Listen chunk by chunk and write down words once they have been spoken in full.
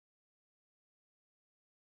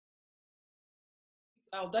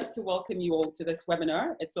I would like to welcome you all to this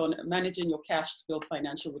webinar. It's on managing your cash to build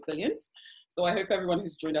financial resilience. So I hope everyone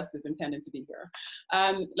who's joined us is intending to be here.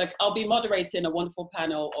 I'll be moderating a wonderful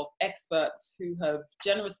panel of experts who have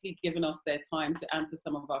generously given us their time to answer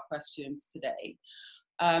some of our questions today.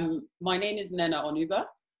 My name is Nnenna Onuba.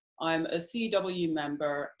 I'm a CW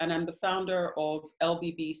member and I'm the founder of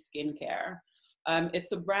LBB Skincare.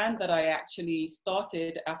 It's a brand that I actually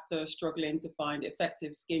started after struggling to find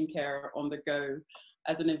effective skincare on the go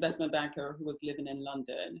as an investment banker who was living in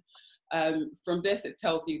London. From this, it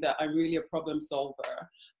tells you that I'm really a problem solver,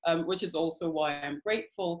 which is also why I'm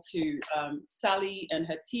grateful to Sally and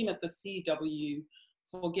her team at the CW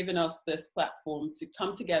for giving us this platform to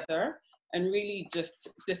come together and really just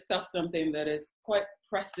discuss something that is quite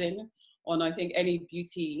pressing on, I think, any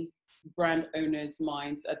beauty brand owners'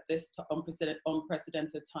 minds at this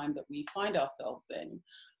unprecedented time that we find ourselves in.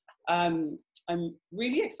 I'm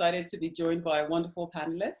really excited to be joined by wonderful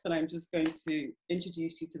panelists, and I'm just going to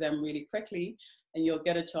introduce you to them really quickly, and you'll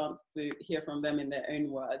get a chance to hear from them in their own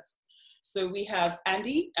words. So we have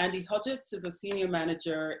Andy. Andy Hodgetts is a senior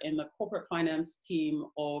manager in the corporate finance team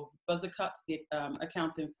of Buzzacott, the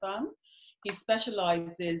accounting firm. He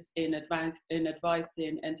specializes in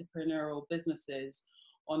advising entrepreneurial businesses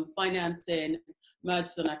on financing,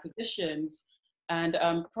 mergers and acquisitions. And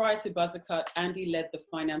prior to Buzzacott, Andy led the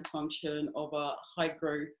finance function of a high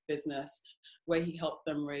growth business where he helped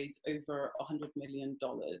them raise over $100 million.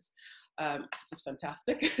 Which is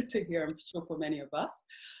fantastic to hear, I'm sure, for many of us.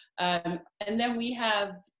 And then we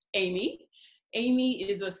have Amy. Amy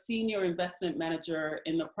is a senior investment manager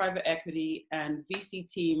in the private equity and VC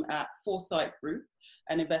team at Foresight Group,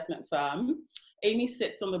 an investment firm. Amy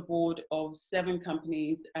sits on the board of 7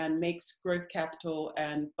 companies and makes growth capital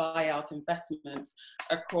and buyout investments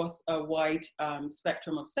across a wide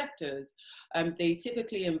spectrum of sectors. They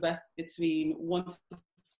typically invest between £1 to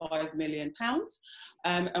 £5 million.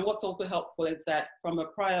 And what's also helpful is that from a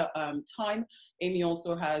prior time, Amy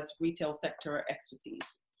also has retail sector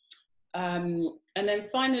expertise. And then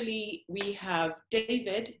finally, we have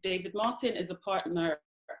David. David Martin is a partner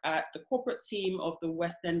at the corporate team of the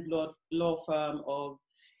West End law firm of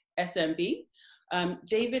SMB.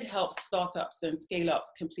 David helps startups and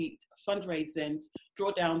scale-ups complete fundraisings,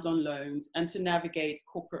 drawdowns on loans, and to navigate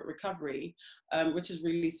corporate recovery, which is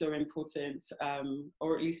really so important,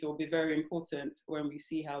 or at least it will be very important when we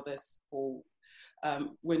see how this whole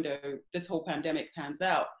this whole pandemic pans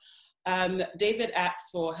out. David acts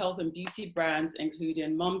for health and beauty brands,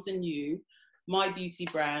 including Mums and You, My Beauty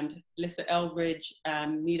Brand, Lissa Eldridge,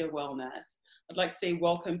 and Nita Wellness. I'd like to say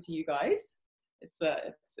welcome to you guys.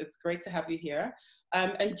 It's great to have you here.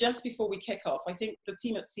 And just before we kick off, I think the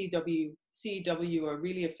team at CW are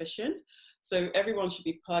really efficient. So everyone should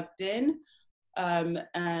be plugged in.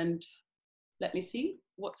 And let me see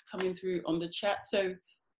what's coming through on the chat. So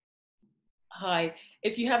hi,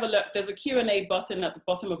 if you have a look, there's a Q&A button at the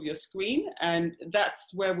bottom of your screen, and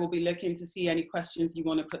that's where we'll be looking to see any questions you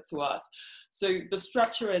want to put to us. So the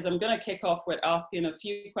structure is I'm going to kick off with asking a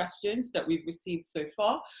few questions that we've received so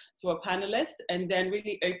far to our panelists, and then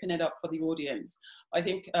really open it up for the audience. I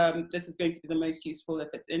think this is going to be the most useful if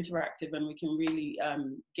it's interactive and we can really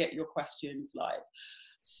get your questions live.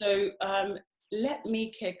 So let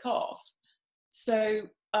me kick off. So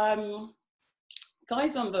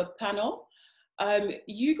guys on the panel,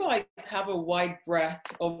 you guys have a wide breadth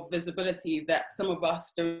of visibility that some of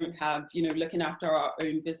us don't have, you know, looking after our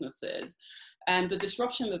own businesses. And the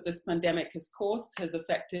disruption that this pandemic has caused has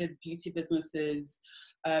affected beauty businesses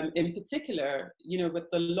in particular. You know, with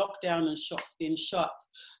the lockdown and shops being shut,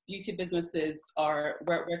 beauty businesses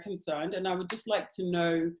we're concerned. And I would just like to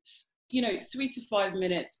know, you know, 3 to 5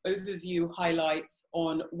 minutes overview highlights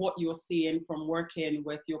on what you're seeing from working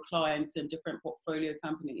with your clients in different portfolio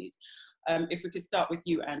companies. If we could start with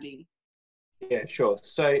you, Andy. Yeah, sure.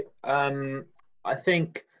 So I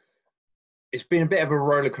think it's been a bit of a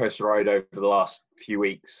roller coaster ride over the last few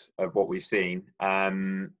weeks of what we've seen. I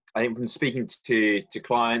think from speaking to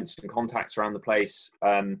clients and contacts around the place,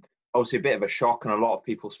 obviously a bit of a shock, and a lot of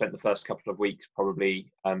people spent the first couple of weeks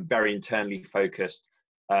probably very internally focused,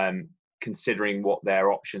 considering what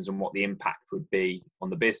their options and what the impact would be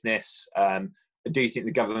on the business. I do think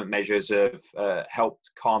the government measures have helped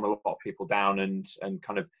calm a lot of people down and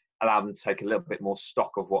kind of allow them to take a little bit more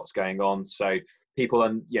stock of what's going on. So people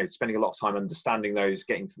are, you know, spending a lot of time understanding those,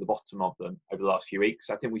 getting to the bottom of them over the last few weeks.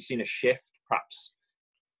 I think we've seen a shift, perhaps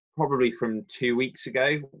probably from 2 weeks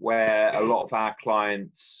ago, where a lot of our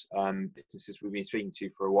clients, businesses we've been speaking to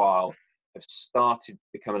for a while, have started to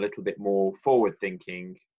become a little bit more forward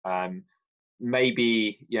thinking,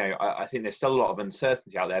 maybe, you know, I think there's still a lot of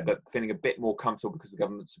uncertainty out there, but feeling a bit more comfortable because of the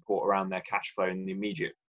government support around their cash flow in the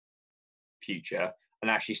immediate future,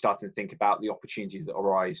 and actually starting to think about the opportunities that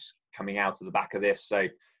arise coming out of the back of this. So,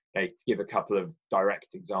 you know, to give a couple of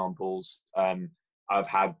direct examples, I've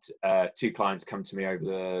had 2 clients come to me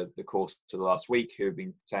over the course of the last week who have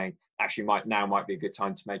been saying, actually, now might be a good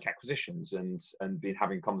time to make acquisitions, and been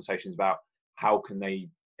having conversations about how can they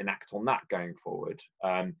enact on that going forward.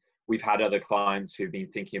 We've had other clients who've been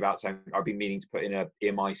thinking about saying, I've been meaning to put in a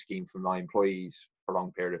EMI scheme for my employees for a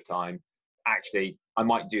long period of time. Actually, I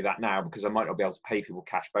might do that now because I might not be able to pay people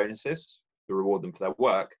cash bonuses to reward them for their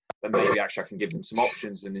work, but maybe actually I can give them some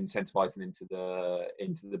options and incentivize them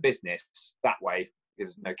into the business that way,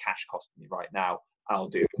 because there's no cash cost to me right now. I'll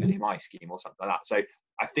do an EMI scheme or something like that. So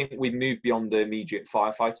I think we've moved beyond the immediate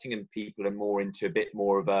firefighting, and people are more into a bit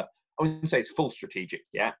more of a, I wouldn't say it's full strategic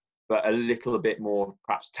yet, but a little bit more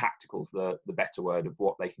perhaps tactical is the better word of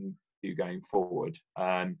what they can do going forward.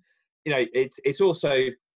 You know, it's also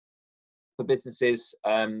for businesses,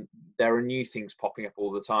 there are new things popping up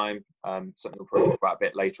all the time. Something we'll probably talk about a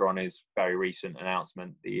bit later on is very recent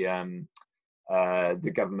announcement. The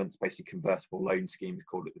government's basically convertible loan scheme,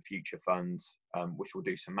 called it the Future Fund, which will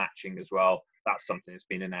do some matching as well. That's something that's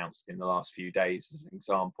been announced in the last few days as an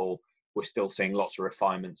example. We're still seeing lots of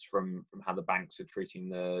refinements from how the banks are treating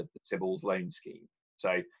the CBILS loan scheme.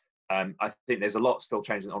 So I think there's a lot still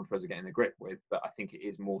changing that entrepreneurs are getting a grip with, but I think it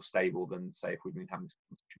is more stable than, say, if we've been having this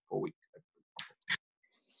conversation 4 weeks ago.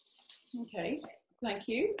 Okay, thank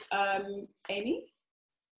you. Amy?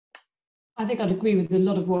 I think I'd agree with a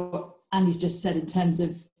lot of what Andy's just said in terms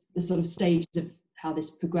of the sort of stages of how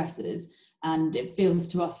this progresses, and it feels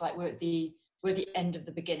to us like we're at the end of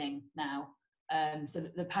the beginning now. So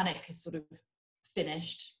that the panic is sort of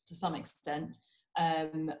finished to some extent.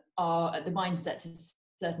 The mindset has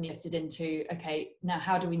certainly shifted into, okay, now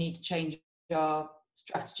how do we need to change our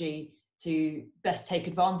strategy to best take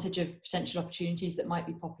advantage of potential opportunities that might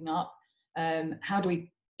be popping up? How do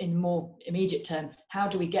we, in more immediate term, how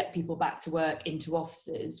do we get people back to work into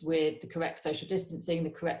offices with the correct social distancing, the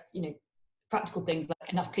correct, you know, practical things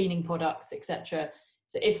like enough cleaning products, etc.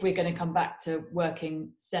 So if we're going to come back to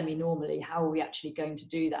working semi-normally, how are we actually going to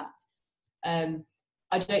do that?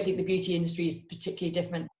 I don't think the beauty industry is particularly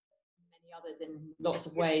different from many others in lots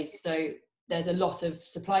of ways. So there's a lot of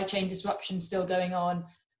supply chain disruption still going on.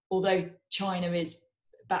 Although China is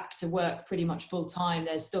back to work pretty much full time,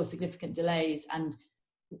 there's still significant delays, and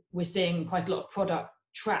we're seeing quite a lot of product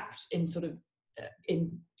trapped in sort of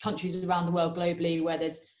in countries around the world globally where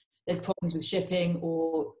there's problems with shipping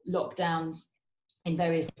or lockdowns in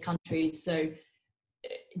various countries. So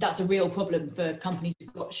that's a real problem for companies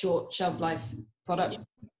who've got short shelf life products.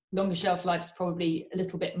 Longer shelf life's probably a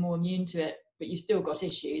little bit more immune to it, but you've still got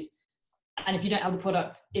issues. And if you don't have the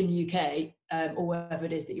product in the UK or wherever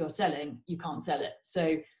it is that you're selling, you can't sell it.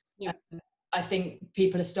 So I think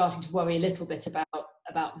people are starting to worry a little bit about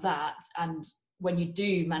that. And when you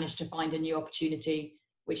do manage to find a new opportunity,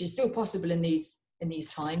 which is still possible in these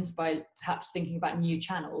times by perhaps thinking about new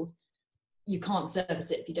channels, you can't service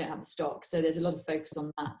it if you don't have the stock. So there's a lot of focus on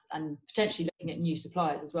that, and potentially looking at new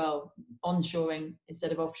suppliers as well, onshoring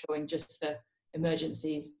instead of offshoring just for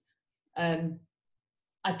emergencies. I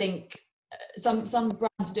think some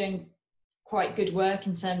brands are doing quite good work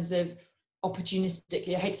in terms of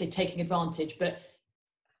opportunistically, I hate to say taking advantage, but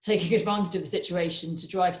taking advantage of the situation to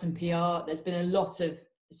drive some PR. There's been a lot of,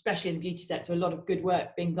 especially in the beauty sector, a lot of good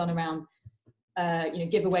work being done around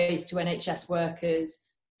giveaways to NHS workers,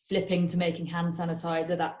 flipping to making hand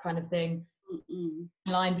sanitizer, that kind of thing.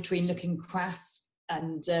 Line between looking crass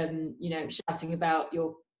and shouting about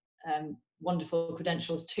your wonderful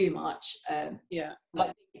credentials too much.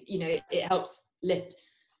 But it helps lift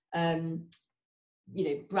brand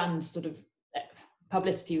sort of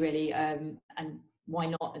publicity really, and why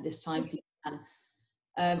not at this time if you can.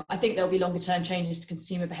 I think there'll be longer term changes to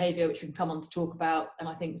consumer behaviour, which we can come on to talk about, and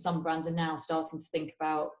I think some brands are now starting to think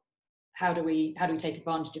about how do we take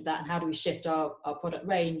advantage of that, and how do we shift our product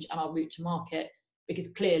range and our route to market, because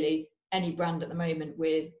clearly any brand at the moment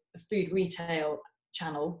with a food retail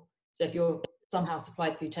channel, so if you're somehow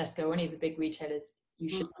supplied through Tesco or any of the big retailers, you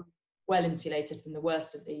should be well insulated from the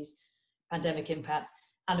worst of these pandemic impacts.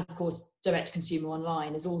 And of course, direct consumer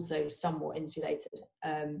online is also somewhat insulated.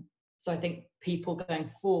 So I think people going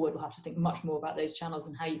forward will have to think much more about those channels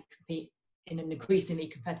and how you compete in an increasingly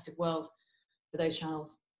competitive world for those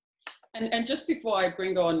channels. And just before I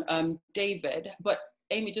bring on David, but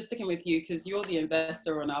Amy, just sticking with you, because you're the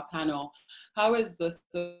investor on our panel, how has this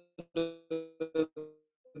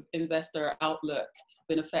investor outlook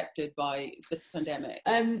been affected by this pandemic?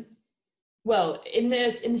 Well, in the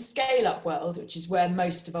scale up world, which is where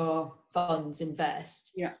most of our funds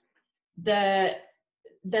invest, yeah, there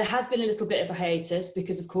has been a little bit of a hiatus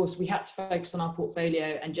because, of course, we had to focus on our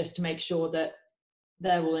portfolio and just to make sure that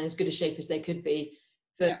they're all in as good a shape as they could be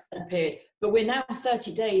for a period. But we're now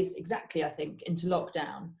 30 days exactly, I think, into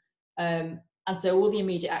lockdown. And so all the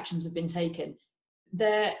immediate actions have been taken.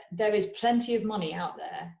 There is plenty of money out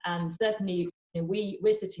there, and certainly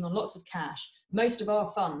we're sitting on lots of cash. Most of our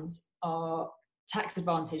funds are tax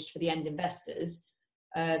advantaged for the end investors.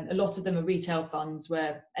 A lot of them are retail funds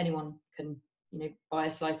where anyone can buy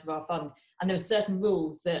a slice of our fund, and there are certain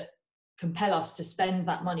rules that compel us to spend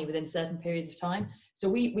that money within certain periods of time. So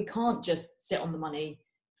we can't just sit on the money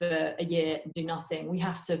for a year and do nothing. We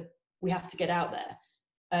have to get out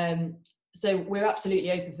there. So we're absolutely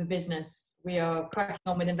open for business. We are cracking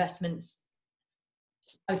on with investments,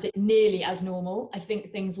 I would say, nearly as normal. I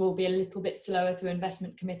think things will be a little bit slower through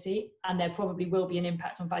investment committee, and there probably will be an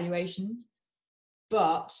impact on valuations.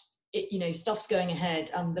 But stuff's going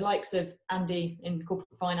ahead, and the likes of Andy in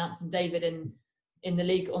corporate finance and David on the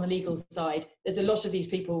legal side, there's a lot of these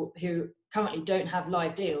people who currently don't have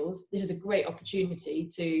live deals. This is a great opportunity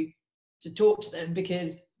to talk to them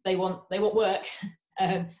because they want work.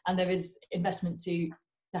 And there is investment to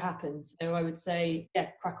happen. So I would say,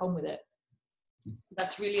 crack on with it.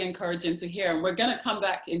 That's really encouraging to hear. And we're going to come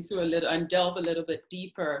back into delve a little bit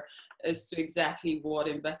deeper as to exactly what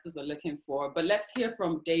investors are looking for. But let's hear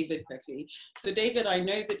from David quickly. So David, I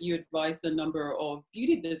know that you advise a number of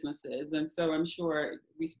beauty businesses. And so I'm sure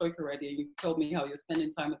we spoke already and you've told me how you're spending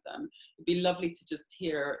time with them. It'd be lovely to just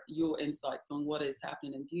hear your insights on what is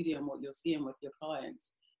happening in beauty and what you're seeing with your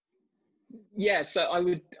clients. Yeah, so I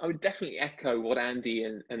would definitely echo what Andy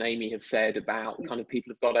and Amy have said about kind of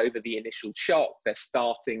people have got over the initial shock. They're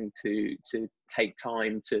starting to take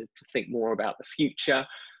time to think more about the future.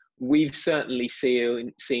 We've certainly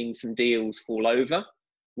seen some deals fall over.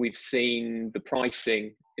 We've seen the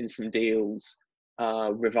pricing in some deals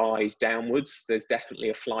revised downwards. There's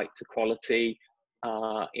definitely a flight to quality.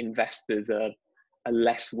 Investors are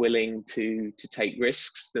less willing to take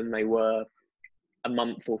risks than they were a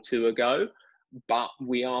month or two ago, but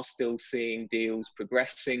we are still seeing deals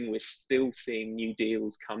progressing. We're still seeing new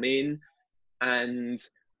deals come in, and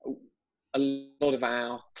a lot of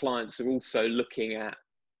our clients are also looking at,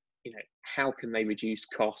 how can they reduce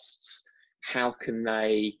costs? How can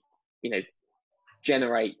they,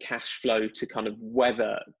 generate cash flow to kind of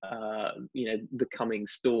weather, the coming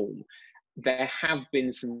storm? There have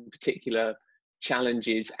been some particular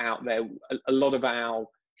challenges out there. A lot of our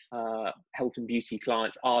health and beauty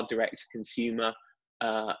clients are direct to consumer.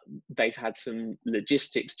 They've had some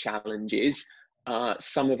logistics challenges.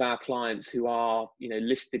 Some of our clients who are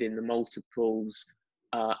listed in the multiples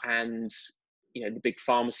and the big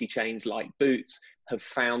pharmacy chains like Boots have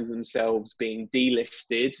found themselves being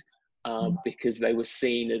delisted because they were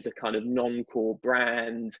seen as a kind of non-core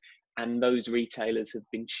brand, and those retailers have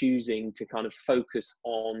been choosing to kind of focus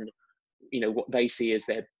on what they see as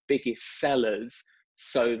their biggest sellers,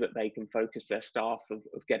 so that they can focus their staff of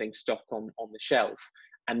getting stock on the shelf.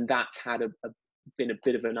 And that's had been a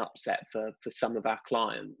bit of an upset for some of our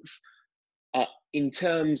clients. In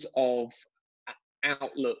terms of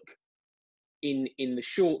outlook in the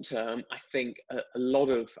short term, I think a lot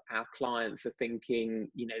of our clients are thinking,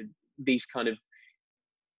 these kind of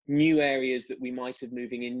new areas that we might have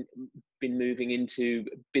been moving into,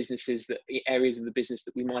 areas of the business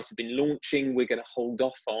that we might have been launching, we're going to hold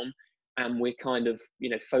off on. And we're kind of,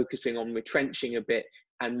 focusing on retrenching a bit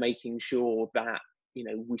and making sure that,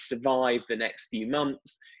 we survive the next few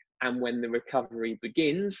months. And when the recovery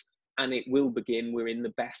begins, and it will begin, we're in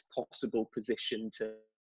the best possible position to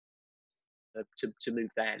move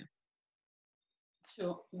then.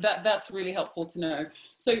 Sure, that's really helpful to know.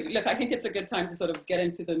 So look, I think it's a good time to sort of get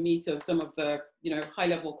into the meat of some of the,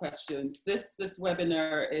 high-level questions. This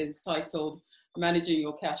webinar is titled Managing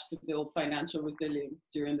Your Cash to Build Financial Resilience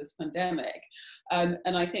During this Pandemic. And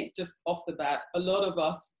I think just off the bat, a lot of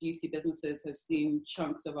us beauty businesses have seen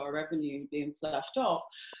chunks of our revenue being slashed off.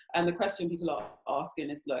 And the question people are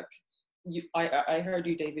asking is, look, I heard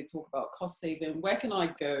you, David, talk about cost saving. Where can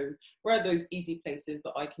I go? Where are those easy places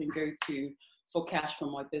that I can go to for cash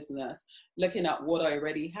from my business? Looking at what I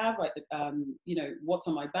already have, what's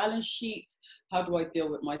on my balance sheet? How do I deal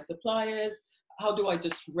with my suppliers? How do I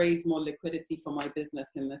just raise more liquidity for my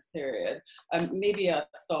business in this period? Maybe I'll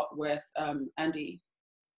start with Andy.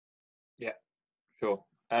 Yeah, sure.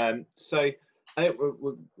 So I think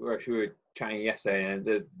we were chatting yesterday,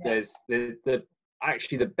 and there's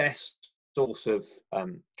actually the best source of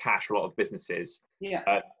cash for a lot of businesses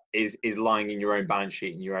is lying in your own balance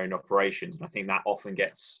sheet and your own operations, and I think that often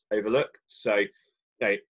gets overlooked. So, you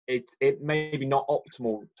know, it may be not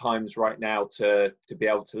optimal times right now to be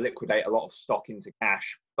able to liquidate a lot of stock into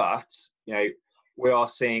cash, but you know, we are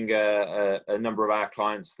seeing a number of our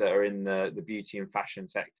clients that are in the beauty and fashion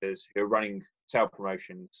sectors who are running sale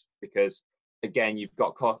promotions because, again, you've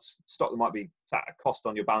got stock that might be sat at cost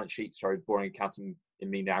on your balance sheet. Sorry, boring accounting in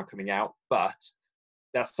me now coming out, but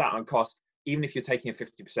that's sat on cost. Even if you're taking a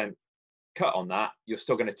 50% cut on that, you're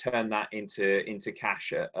still going to turn that into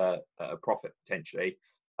cash at a profit potentially,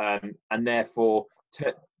 and therefore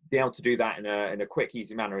to be able to do that in a quick,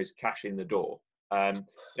 easy manner is cash in the door.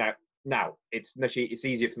 Now it's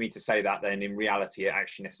easier for me to say that than in reality it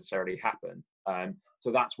actually necessarily happen.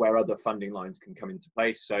 So that's where other funding lines can come into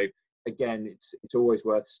place. So again, it's always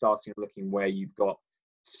worth starting looking where you've got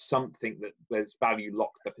something that there's value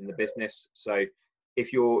locked up in the business. So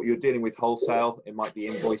if you're dealing with wholesale, it might be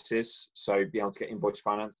invoices. So be able to get invoice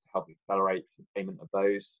finance to help accelerate the payment of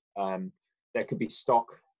those. There could be stock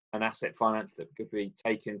and asset finance that could be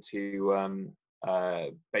taken to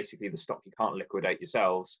basically the stock you can't liquidate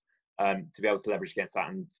yourselves, to be able to leverage against that,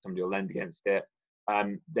 and somebody will lend against it.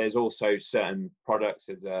 There's also certain products.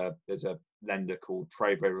 There's a lender called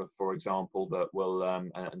TradeRiver, for example, that will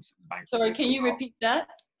and some banks. Sorry, can you repeat that?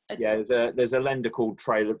 Yeah, there's a lender called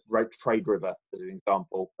TradeRiver as an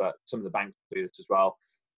example, but some of the banks do this as well,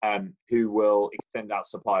 who will extend out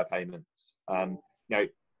supplier payments. You know,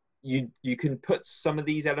 you can put some of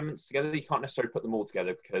these elements together. You can't necessarily put them all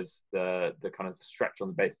together because the kind of stretch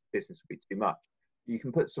on the business would be too much. You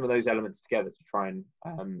can put some of those elements together to try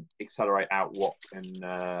and accelerate out what can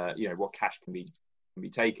what cash can be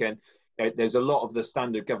taken. You know, there's a lot of the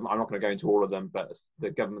standard government. I'm not going to go into all of them, but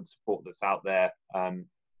the government support that's out there,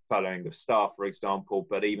 furloughing of staff, for example,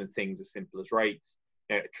 but even things as simple as rates.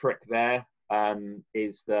 You know, a trick there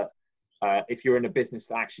is that if you're in a business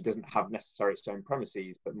that actually doesn't have necessarily its own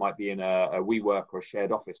premises, but might be in a WeWork or a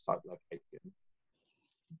shared office type location,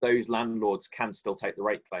 those landlords can still take the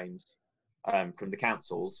rate claims from the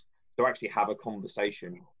councils. So actually have a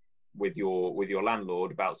conversation with your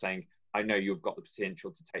landlord about saying, I know you've got the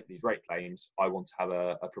potential to take these rate claims. I want to have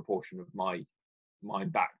a proportion of mine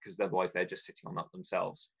back, because otherwise they're just sitting on that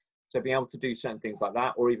themselves. So being able to do certain things like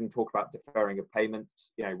that, or even talk about deferring of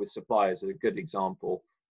payments, you know, with suppliers is a good example.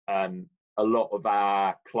 A lot of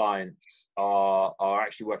our clients are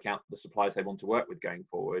actually working out the suppliers they want to work with going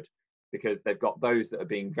forward, because they've got those that are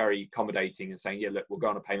being very accommodating and saying, yeah, look, we'll go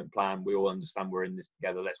on a payment plan. We all understand we're in this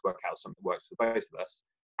together. Let's work out something that works for both of us.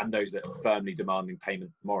 And those that are firmly demanding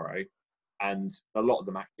payment tomorrow. And a lot of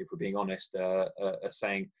them, actually, if we're being honest, are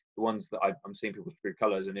saying the ones that I'm seeing people's true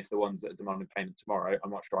colours, and if the ones that are demanding payment tomorrow,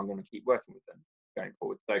 I'm not sure I'm going to keep working with them going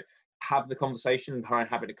forward. So have the conversation and try and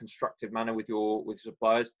have it in a constructive manner with your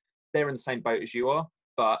suppliers. They're in the same boat as you are,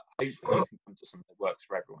 but hopefully you can come to something that works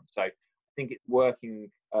for everyone. So I think it's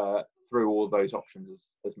working through all those options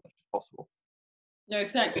as much as possible. No,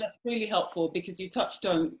 thanks. That's really helpful, because you touched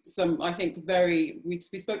on some, I think, we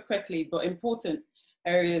spoke quickly, but important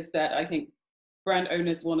areas that I think brand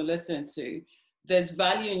owners want to listen to. There's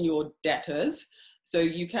value in your debtors. So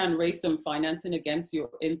you can raise some financing against your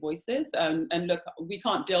invoices. And look, we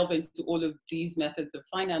can't delve into all of these methods of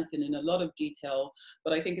financing in a lot of detail,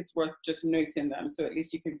 but I think it's worth just noting them. So at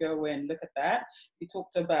least you can go in and look at that. You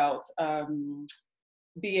talked about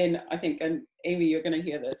being, I think, and Amy, you're going to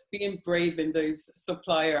hear this, being brave in those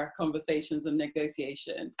supplier conversations and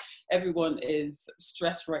negotiations. Everyone is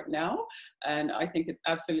stressed right now, and I think it's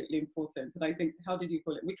absolutely important. And I think, how did you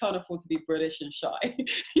call it? We can't afford to be British and shy.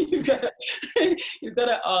 you've got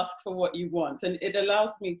to ask for what you want. And it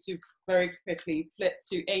allows me to very quickly flip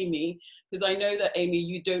to Amy, because I know that, Amy,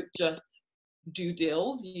 you don't just do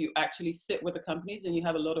deals, you actually sit with the companies and you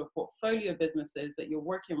have a lot of portfolio businesses that you're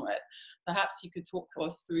working with. Perhaps you could talk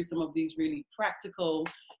us through some of these really practical,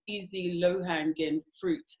 easy, low-hanging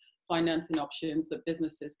fruit financing options that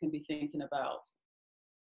businesses can be thinking about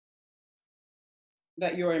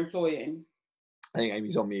that you're employing. I think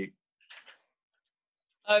Amy's on mute.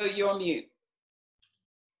 Oh, you're on mute.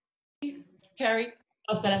 Carrie?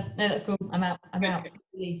 That's better. No, that's cool. I'm out. At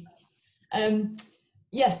least.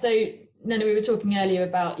 Yeah, so Nnenna, we were talking earlier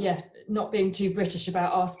about not being too British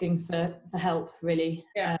about asking for help, really,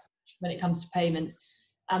 when it comes to payments,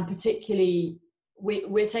 and particularly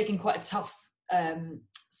we're taking quite a tough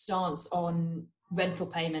stance on rental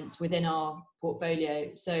payments within our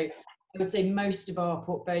portfolio. So I would say most of our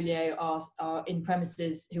portfolio are in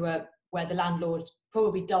premises where the landlord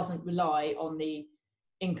probably doesn't rely on the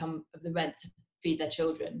income of the rent to feed their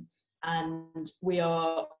children, and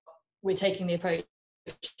we're taking the approach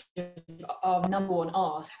our number one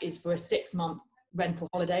ask is for a 6-month rental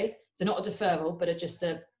holiday. So not a deferral, but just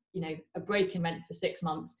a break in rent for 6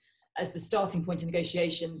 months as the starting point in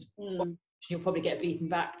negotiations. You'll probably get beaten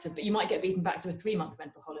back to, but you might get beaten back to a 3-month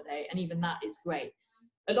rental holiday, and even that is great.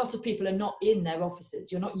 A lot of people are not in their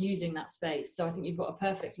offices. You're not using that space. So I think you've got a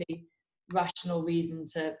perfectly rational reason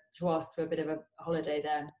to ask for a bit of a holiday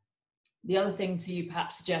there. The other thing to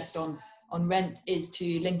perhaps suggest on rent is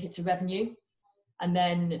to link it to revenue. And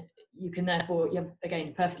then you can therefore, you have, again,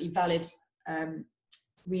 a perfectly valid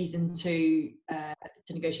reason to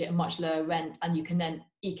negotiate a much lower rent, and you can then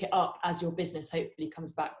eke it up as your business hopefully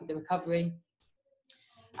comes back with the recovery.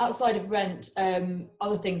 Outside of rent,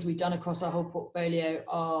 other things we've done across our whole portfolio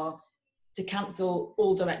are to cancel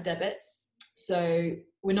all direct debits. So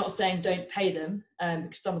we're not saying don't pay them,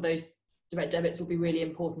 because some of those direct debits will be really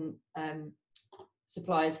important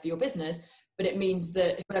suppliers for your business, but it means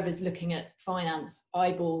that whoever's looking at finance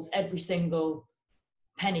eyeballs every single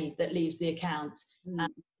penny that leaves the account.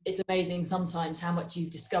 And it's amazing sometimes how much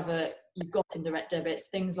you've discovered you've got in direct debits,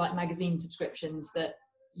 things like magazine subscriptions that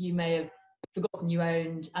you may have forgotten you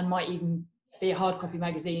owned, and might even be a hard copy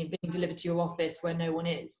magazine being delivered to your office where no one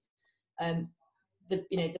is.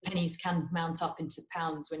 The pennies can mount up into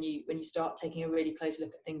pounds when you start taking a really close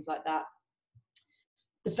look at things like that.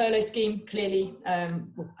 The furlough scheme, clearly,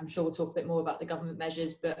 I'm sure we'll talk a bit more about the government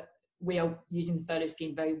measures, but we are using the furlough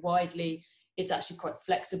scheme very widely. It's actually quite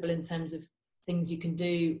flexible in terms of things you can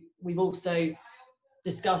do. We've also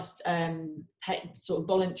discussed sort of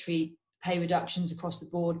voluntary pay reductions across the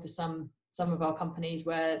board for some of our companies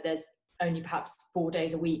where there's only perhaps 4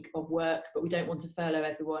 days a week of work, but we don't want to furlough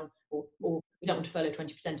everyone, or we don't want to furlough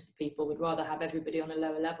 20% of the people. We'd rather have everybody on a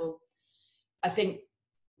lower level. I think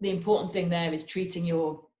the important thing there is treating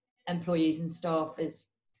your employees and staff as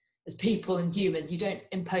people and humans. You don't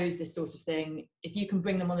impose this sort of thing. If you can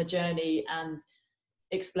bring them on the journey and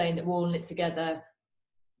explain that we're all in it together.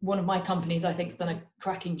 One of my companies, I think, has done a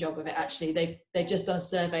cracking job of it, actually. They've just done a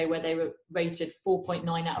survey where they were rated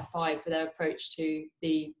 4.9 out of 5 for their approach to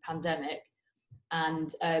the pandemic.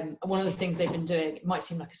 And one of the things they've been doing, it might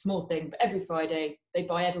seem like a small thing, but every Friday they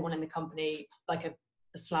buy everyone in the company like a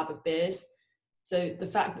slab of beers. So the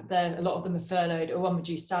fact that a lot of them are furloughed or on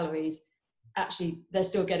reduced salaries, actually they're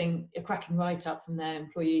still getting a cracking write-up from their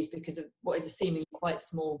employees because of what is a seemingly quite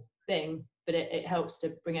small thing, but it helps to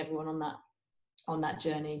bring everyone on that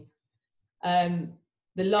journey. The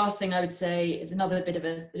last thing I would say is another bit of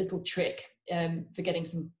a little trick for getting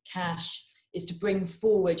some cash is to bring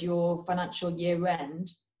forward your financial year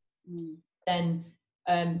end, then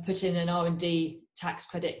put in an R&D tax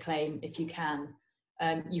credit claim if you can.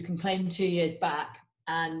 You can claim 2 years back,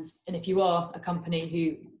 and if you are a company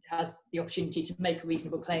who has the opportunity to make a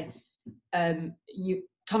reasonable claim, you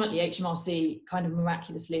currently HMRC kind of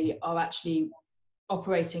miraculously are actually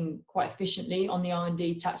operating quite efficiently on the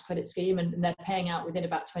R&D tax credit scheme, and they're paying out within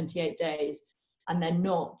about 28 days, and they're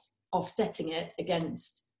not offsetting it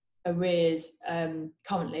against arrears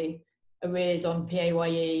currently, arrears on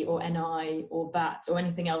PAYE or NI or VAT or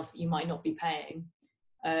anything else that you might not be paying.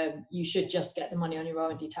 You should just get the money on your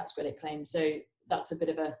R&D tax credit claim. So that's a bit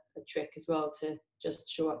of a trick as well to just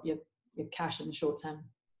shore up your cash in the short term.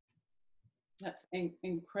 That's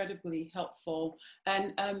incredibly helpful.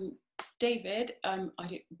 And David,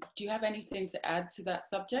 do you have anything to add to that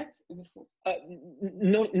subject?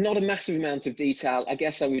 Not a massive amount of detail. I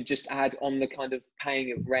guess I would just add on the kind of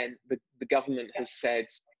paying of rent. The government has said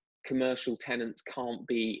commercial tenants can't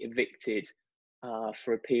be evicted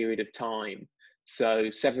for a period of time. So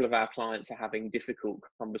several of our clients are having difficult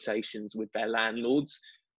conversations with their landlords.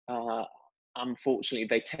 Unfortunately,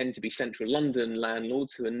 they tend to be central London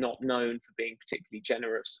landlords who are not known for being particularly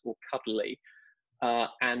generous or cuddly.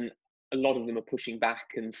 And a lot of them are pushing back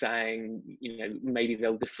and saying, maybe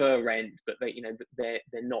they'll defer rent, but they're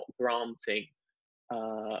not granting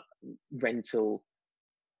rental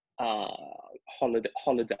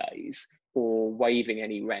holidays or waiving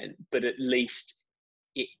any rent, but at least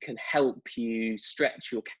it can help you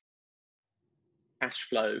stretch your cash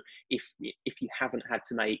flow if you haven't had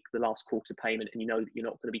to make the last quarter payment, and you know that you're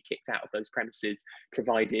not going to be kicked out of those premises,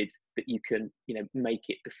 provided that you can make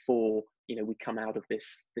it before we come out of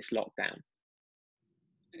this lockdown.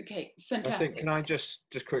 Okay, fantastic. Can I just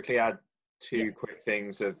quickly add two quick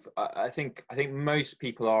things of I think most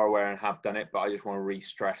people are aware and have done it, but I just want to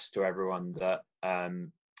re-stress to everyone that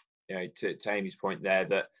to Amy's point there,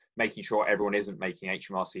 that making sure everyone isn't making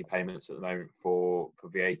HMRC payments at the moment for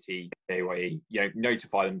VAT, PAYE,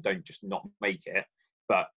 notify them, don't just not make it,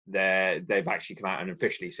 but they've actually come out and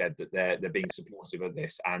officially said that they're being supportive of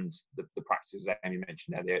this, and the practices that Amy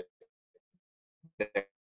mentioned there, they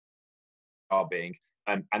are being.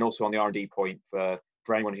 And also on the R&D point,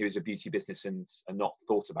 for anyone who is a beauty business and not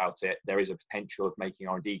thought about it, there is a potential of making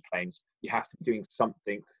R&D claims. You have to be doing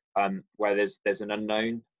something where there's an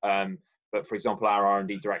unknown. But for example, our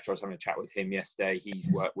R&D director, I was having a chat with him yesterday. He's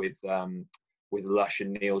worked with Lush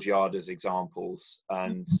and Neal's Yard as examples.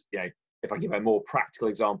 And if I give a more practical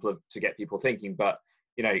example to get people thinking, but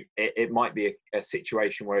it might be a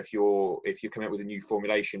situation where if you're coming up with a new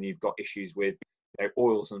formulation, you've got issues with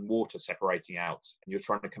oils and water separating out, and you're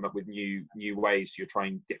trying to come up with new ways. You're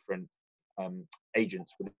trying different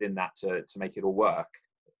agents within that to make it all work.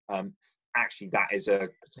 Actually, that is a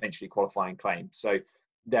potentially qualifying claim. So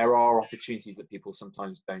there are opportunities that people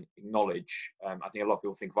sometimes don't acknowledge. I think a lot of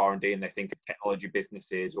people think of R&D and they think of technology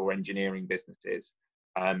businesses or engineering businesses.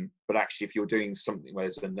 But actually, if you're doing something where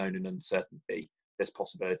there's unknown and uncertainty, there's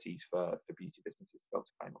possibilities for beauty businesses to be able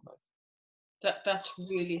to claim on those. That's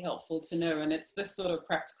really helpful to know, and it's this sort of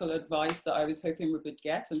practical advice that I was hoping we would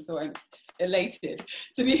get, and so I'm elated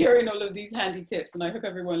to be hearing all of these handy tips, and I hope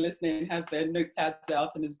everyone listening has their notepads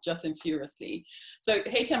out and is jotting furiously. So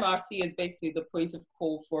HMRC is basically the point of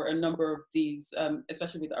call for a number of these,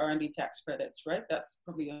 especially with the R&D tax credits, right? That's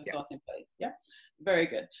probably a starting place. Yeah, very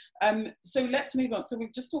good. So let's move on. So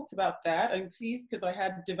we've just talked about that. I'm pleased because I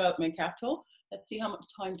had development capital. Let's see, how much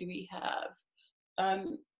time do we have?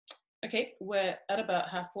 Okay, we're at about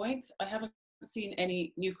half point. I haven't seen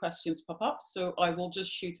any new questions pop up, so I will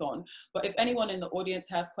just shoot on. But if anyone in the audience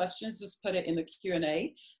has questions, just put it in the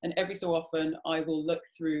Q&A, and every so often I will look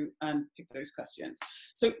through and pick those questions.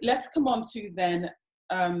 So let's come on to then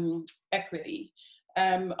equity.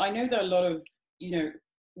 I know that a lot of,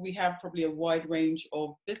 we have probably a wide range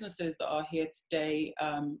of businesses that are here today,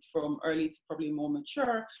 from early to probably more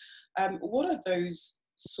mature. What are those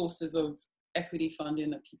sources of equity funding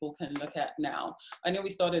that people can look at now? I know we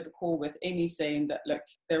started the call with Amy saying that, look,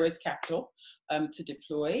 there is capital to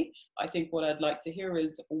deploy. I think what I'd like to hear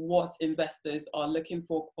is what investors are looking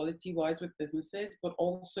for quality-wise with businesses, but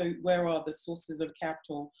also where are the sources of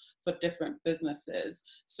capital for different businesses?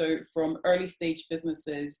 So from early stage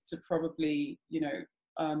businesses to probably,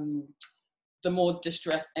 the more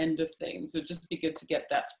distressed end of things. So just be good to get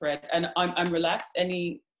that spread. And I'm relaxed.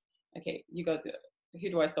 Okay, you guys, who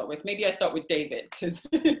do I start with? Maybe I start with David, because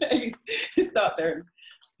at least start there.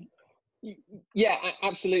 Yeah,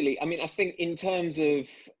 absolutely. I mean, I think in terms of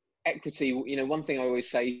equity, one thing I always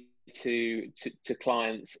say to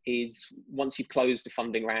clients is once you've closed a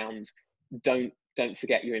funding round, don't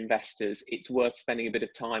forget your investors. It's worth spending a bit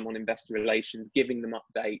of time on investor relations, giving them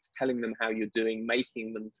updates, telling them how you're doing,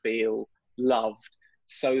 making them feel loved,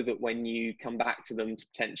 so that when you come back to them to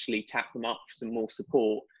potentially tap them up for some more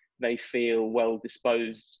support, they feel well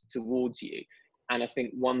disposed towards you. And I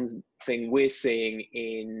think one thing we're seeing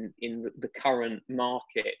in the current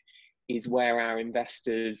market is where our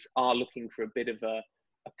investors are looking for a bit of a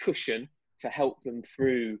cushion to help them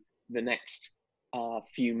through the next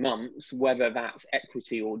few months, whether that's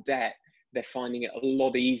equity or debt. They're finding it a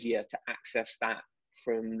lot easier to access that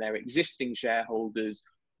from their existing shareholders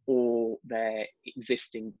or their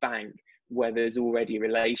existing bank, where there's already a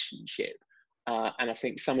relationship. And I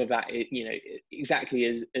think some of that,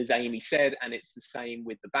 exactly as Amy said, and it's the same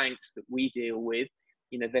with the banks that we deal with,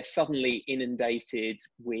 they're suddenly inundated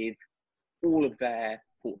with all of their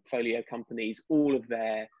portfolio companies, all of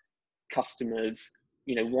their customers,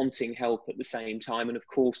 wanting help at the same time. And of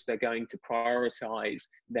course, they're going to prioritize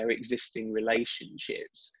their existing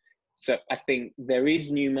relationships. So I think there is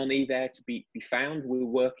new money there to be found. We're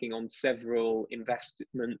working on several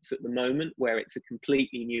investments at the moment where it's a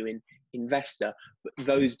completely new investor, but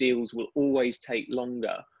those deals will always take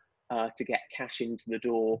longer to get cash into the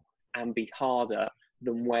door and be harder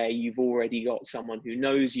than where you've already got someone who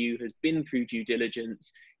knows you, has been through due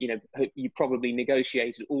diligence, you probably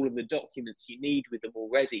negotiated all of the documents you need with them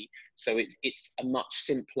already. So it's a much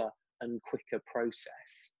simpler and quicker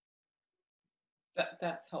process.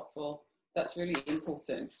 That's helpful. That's really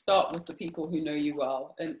important. Start with the people who know you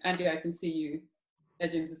well. And Andy, I can see you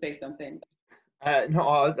edging to say something.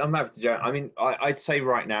 No, I'm happy to join. I mean, I'd say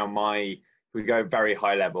right now, we go very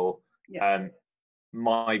high level. Yeah.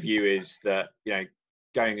 My view is that,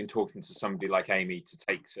 going and talking to somebody like Amy to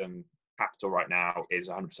take some capital right now is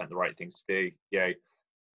 100% the right thing to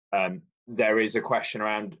do. There is a question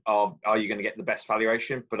around are you going to get the best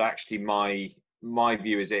valuation? But actually, my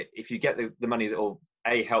view is if you get the money that will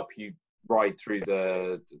help you ride through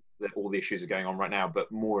all the issues that are going on right now,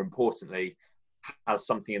 but more importantly, has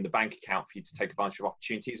something in the bank account for you to take advantage of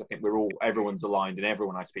opportunities. I think everyone's aligned, and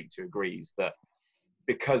everyone I speak to agrees that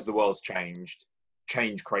because the world's changed,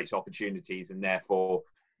 change creates opportunities, and therefore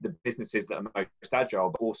the businesses that are most agile,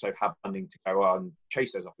 but also have funding to go on and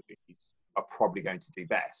chase those opportunities, are probably going to do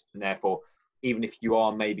best. And therefore, even if you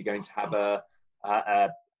are maybe going to have a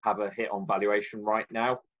hit on valuation right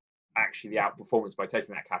now, actually the outperformance by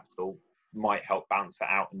taking that capital might help balance that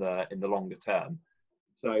out in the longer term.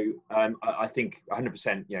 So I think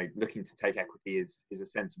 100%, looking to take equity is a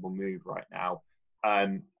sensible move right now.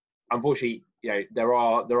 Unfortunately, there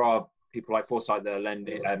are people like Foresight that are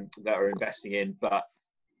lending, that are investing in, but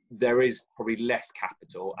there is probably less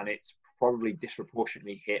capital, and it's probably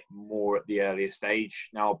disproportionately hit more at the earlier stage.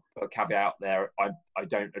 Now, a caveat there, I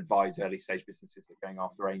don't advise early stage businesses that are going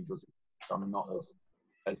after angels. I'm not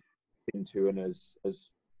as into and as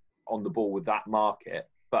on the ball with that market,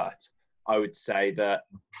 but I would say that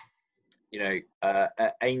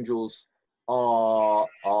angels are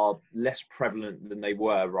less prevalent than they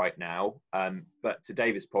were right now. But to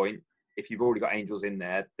David's point, if you've already got angels in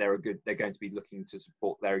there, they're going to be looking to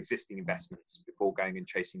support their existing investments before going and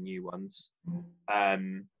chasing new ones.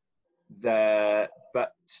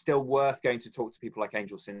 But still worth going to talk to people like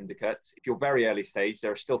Angel Syndicates. If you're very early stage,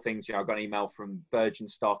 there are still things. I got an email from Virgin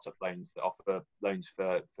Startup Loans that offer loans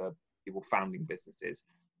for people founding businesses.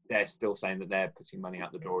 They're still saying that they're putting money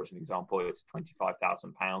out the door. As an example, it's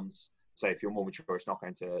 £25,000. So if you're more mature, it's not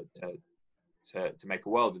going to make a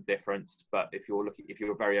world of difference. But if you're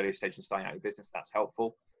very early stage and starting out your business, that's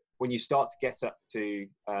helpful. When you start to get up to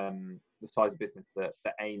the size of business that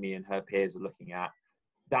Amy and her peers are looking at,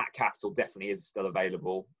 that capital definitely is still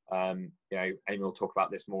available. Amy will talk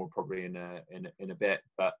about this more probably in a bit,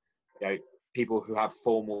 but people who have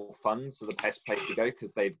formal funds are the best place to go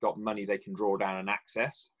because they've got money they can draw down and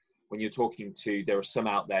access. When you're talking to, there are some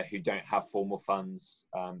out there who don't have formal funds,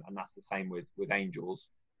 and that's the same with angels.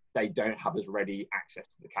 They don't have as ready access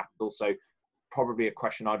to the capital. So probably a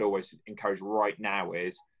question I'd always encourage right now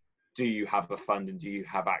is, do you have a fund and do you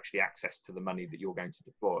have actually access to the money that you're going to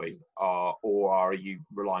deploy, or are you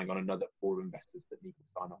relying on another pool of investors that need to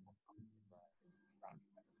sign up?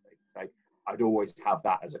 So I'd always have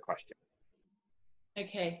that as a question.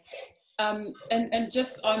 Okay. And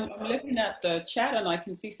just I'm looking at the chat and I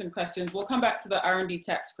can see some questions. We'll come back to the R&D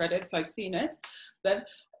tax credits. I've seen it, but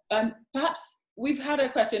perhaps we've had a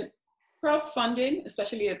question. Crowdfunding,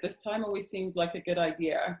 especially at this time, always seems like a good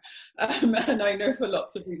idea, and I know for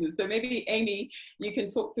lots of reasons. So maybe Amy, you can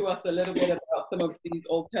talk to us a little bit about some of these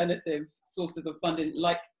alternative sources of funding,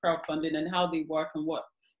 like crowdfunding, and how they work and what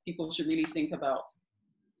people should really think about.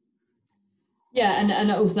 Yeah,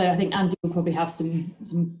 and also I think Andy will probably have some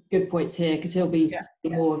good points here because he'll be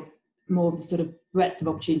more of the sort of breadth of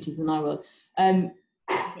opportunities than I will.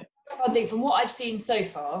 Funding, from what I've seen so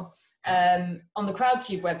far, on the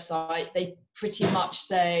Crowdcube website, they pretty much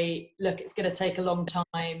say, look, it's going to take a long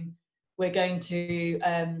time. We're going to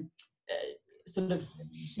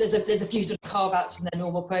there's a few sort of carve outs from their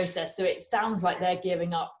normal process. So it sounds like they're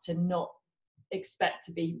gearing up to not expect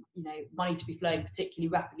to be, money to be flowing particularly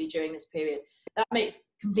rapidly during this period. That makes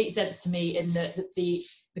complete sense to me in that the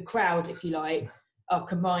crowd, if you like, are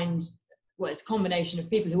combined. Well, it's a combination of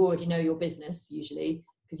people who already know your business usually,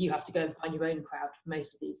 because you have to go and find your own crowd for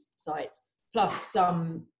most of these sites, plus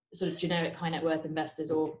some sort of generic high net worth investors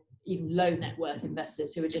or even low net worth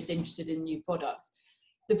investors who are just interested in new products.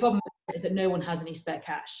 The problem is that no one has any spare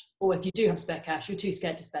cash, or if you do have spare cash, you're too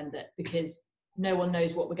scared to spend it because no one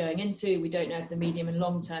knows what we're going into. We don't know if the medium and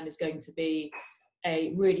long term is going to be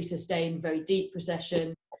a really sustained, very deep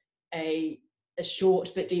recession, a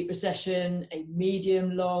short but deep recession, a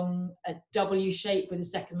medium long, a W shape with a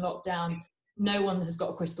second lockdown. No one has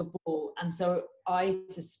got a crystal ball. And so I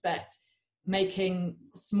suspect making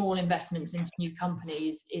small investments into new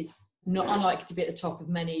companies is not unlikely to be at the top of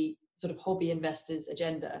many sort of hobby investors'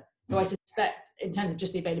 agenda. So I suspect in terms of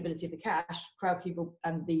just the availability of the cash, Crowdcube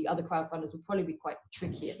and the other crowdfunders will probably be quite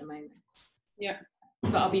tricky at the moment. Yeah.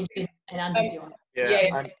 But I'll be interested in Andy's view on it.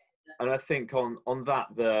 Yeah. And I think on that,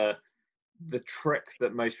 the trick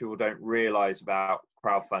that most people don't realise about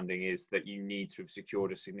crowdfunding is that you need to have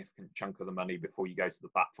secured a significant chunk of the money before you go to the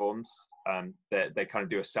platforms. They kind of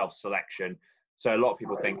do a self-selection. So a lot of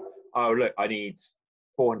people think, oh, look, I need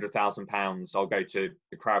 £400,000. I'll go to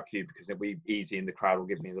the Crowdcube because it'll be easy and the crowd will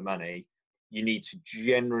give me the money. You need to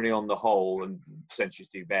generally, on the whole, and percentages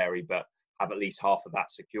do vary, but have at least half of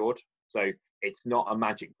that secured. So it's not a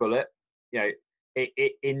magic bullet.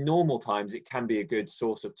 In normal times, it can be a good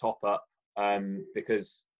source of top up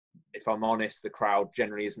because if I'm honest, the crowd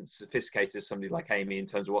generally isn't sophisticated as somebody like Amy in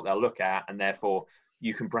terms of what they'll look at, and therefore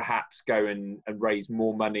you can perhaps go and raise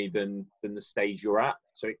more money than the stage you're at.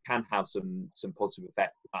 So it can have some positive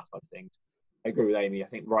effect on that side of things. I agree with Amy. I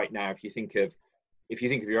think right now, if you think of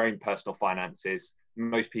your own personal finances,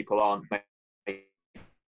 most people aren't making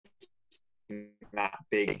that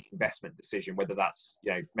big investment decision, whether that's,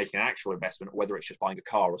 you know, making an actual investment or whether it's just buying a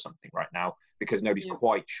car or something right now, because nobody's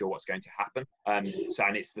quite sure what's going to happen. So,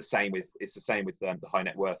 and it's the same with the high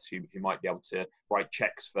net worths who might be able to write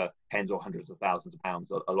checks for tens or hundreds of thousands of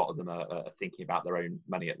pounds. A lot of them are thinking about their own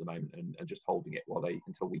money at the moment and just holding it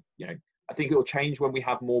until we, you know, I think it will change when we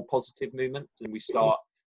have more positive movement and we start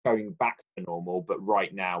going back to normal. But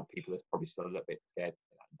right now, people are probably still a little bit scared.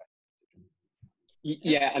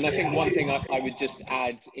 Yeah, and I think one thing I would just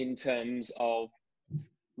add in terms of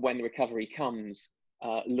when the recovery comes,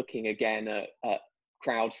 looking again at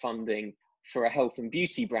crowdfunding for a health and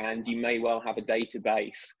beauty brand, you may well have a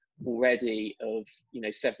database already of, you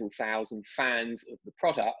know, several thousand fans of the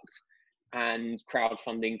product, and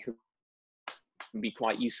crowdfunding can be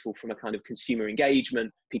quite useful from a kind of consumer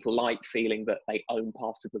engagement. People like feeling that they own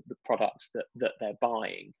part of the products that they're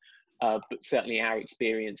buying. But certainly our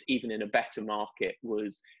experience, even in a better market,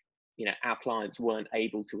 was, you know, our clients weren't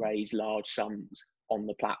able to raise large sums on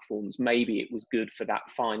the platforms. Maybe it was good for that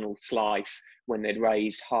final slice when they'd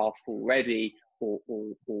raised half already or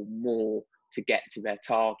more to get to their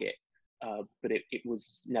target. But it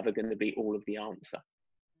was never going to be all of the answer.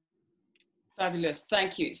 Fabulous,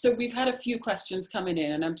 thank you. So we've had a few questions coming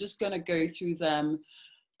in and I'm just going to go through them.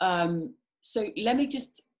 So let me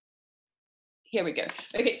just... Here we go.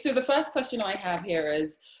 Okay, so the first question I have here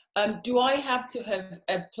is, do I have to have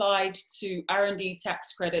applied to R&D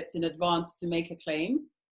tax credits in advance to make a claim?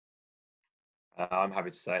 I'm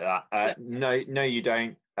happy to say that. No, you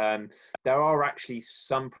don't. There are actually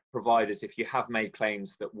some providers, if you have made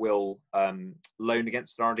claims, that will loan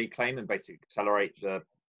against an R&D claim and basically accelerate the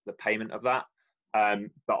payment of that.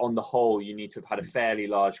 But on the whole, you need to have had a fairly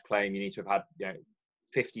large claim. You need to have had, you know,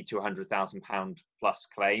 50 to 100,000 pound plus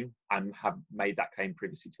claim and have made that claim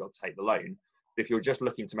previously to be able to take the loan. But if you're just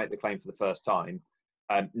looking to make the claim for the first time,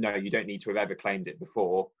 no, you don't need to have ever claimed it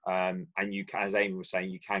before. And you can, as Amy was saying,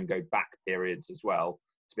 you can go back periods as well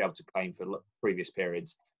to be able to claim for previous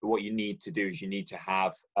periods. But what you need to do is you need to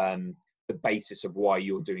have the basis of why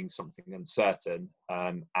you're doing something uncertain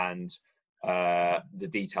and the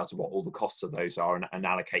details of what all the costs of those are and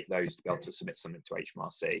allocate those to be able to submit something to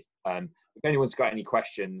HMRC. If anyone's got any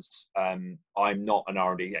questions, I'm not an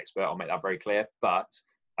R&D expert, I'll make that very clear, but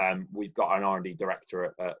we've got an R&D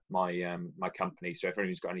director at my my company, so if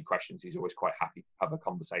anyone's got any questions, he's always quite happy to have a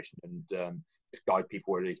conversation and just guide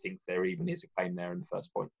people where they think there even is a claim there in the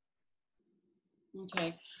first point.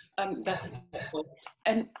 Okay, that's helpful.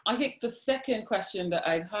 And I think the second question that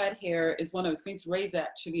I've had here is one I was going to raise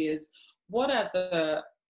actually is, what are the,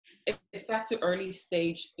 it's back to early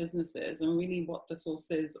stage businesses and really what the source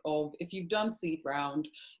is of, if you've done seed round,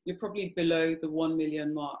 you're probably below the 1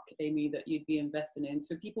 million mark, Amy, that you'd be investing in.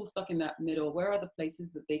 So people stuck in that middle, where are the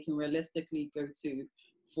places that they can realistically go to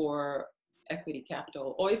for equity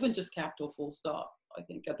capital or even just capital full stop? I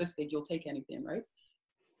think at this stage, you'll take anything, right?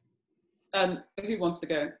 Who wants to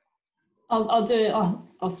go?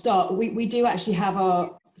 I'll start. We do actually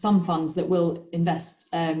have some funds that will invest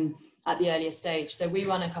at the earlier stage. So we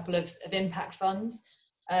run a couple of impact funds.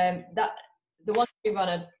 The ones we run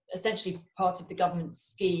are essentially part of the government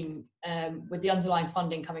scheme with the underlying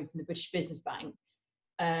funding coming from the British Business Bank.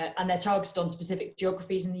 And they're targeted on specific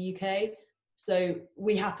geographies in the UK. So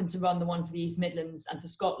we happen to run the one for the East Midlands and for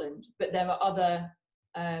Scotland, but there are other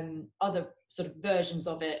sort of versions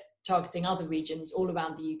of it targeting other regions all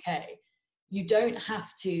around the UK. You don't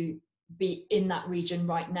have to be in that region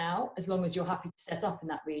right now, as long as you're happy to set up in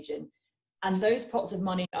that region. And those pots of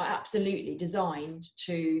money are absolutely designed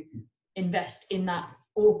to invest in that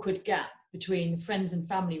awkward gap between friends and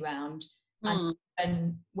family round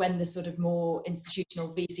and when the sort of more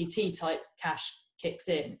institutional VCT type cash kicks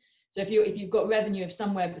in. So if you've got revenue of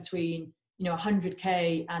somewhere between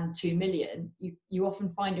 100k and 2 million, you often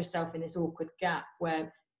find yourself in this awkward gap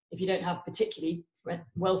where if you don't have particularly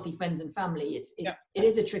wealthy friends and family, it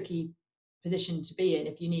is a tricky position to be in.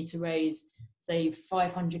 If you need to raise, say,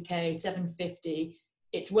 500k, 750,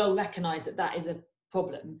 it's well recognised that that is a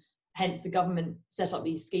problem. Hence, the government set up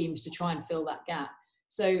these schemes to try and fill that gap.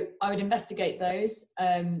 So I would investigate those.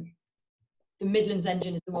 The Midlands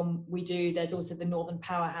Engine is the one we do. There's also the Northern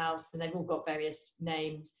Powerhouse, and they've all got various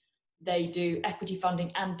names. They do equity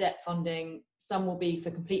funding and debt funding. Some will be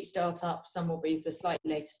for complete startups, some will be for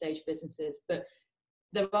slightly later stage businesses. But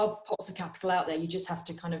there are pots of capital out there. You just have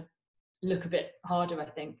to kind of look a bit harder, I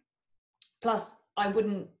think. Plus, I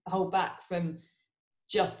wouldn't hold back from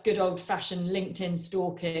just good old fashioned LinkedIn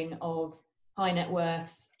stalking of high net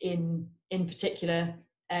worths in particular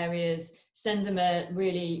areas. Send them a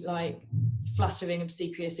really flattering,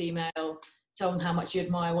 obsequious email tell them how much you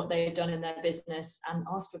admire what they've done in their business, and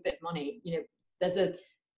ask for a bit of money. You know,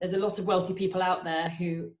 there's a lot of wealthy people out there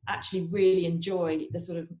who actually really enjoy the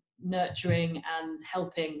sort of nurturing and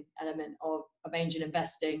helping element of angel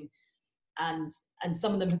investing, and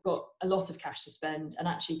some of them have got a lot of cash to spend and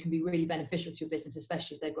actually can be really beneficial to your business,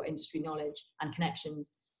 especially if they've got industry knowledge and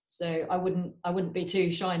connections. So I wouldn't be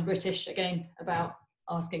too shy and British again about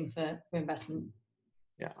asking for investment.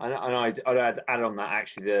 Yeah, and I'd add on that,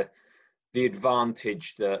 actually, the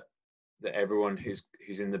advantage that everyone who's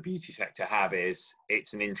in the beauty sector have is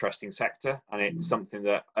it's an interesting sector, and it's something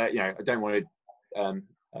that you know, I don't want to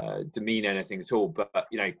demean anything at all, but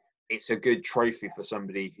you know, it's a good trophy for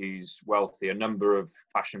somebody who's wealthy. A number of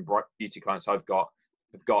fashion beauty clients I've got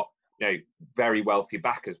have got, you know, very wealthy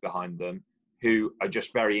backers behind them who are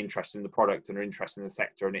just very interested in the product and are interested in the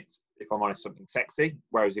sector, and it's, if I'm honest, something sexy.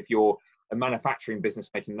 Whereas if you're a manufacturing business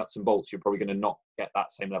making nuts and bolts, you're probably going to not get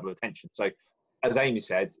that same level of attention. So as Amy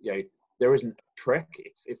said, you know, there isn't a trick.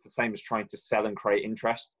 It's the same as trying to sell and create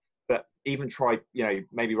interest. But even try, you know,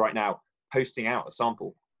 maybe right now, posting out a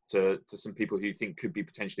sample to some people who you think could be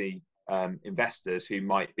potentially investors, who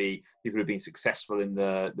might be people who've been successful in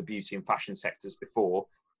the beauty and fashion sectors before,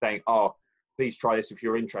 saying, oh, please try this if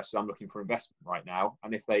you're interested. I'm looking for investment right now.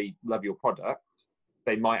 And if they love your product,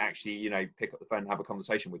 they might actually, you know, pick up the phone and have a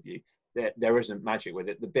conversation with you. There isn't magic with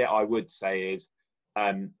it. The bit I would say is,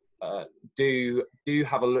 do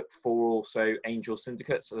have a look for also angel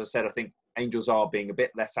syndicates. As I said, I think angels are being a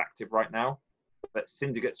bit less active right now, but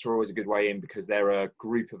syndicates are always a good way in, because they're a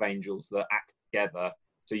group of angels that act together.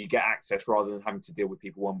 So you get access, rather than having to deal with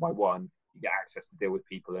people one by one, you get access to deal with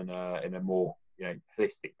people in a more, you know,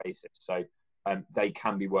 holistic basis. So they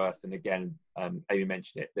can be worth, and again, Amy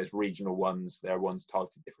mentioned it, there's regional ones, there are ones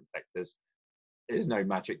targeted different sectors. There's no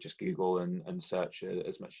magic, just Google and search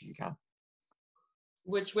as much as you can.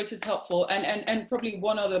 Which is helpful. And probably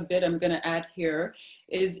one other bit I'm going to add here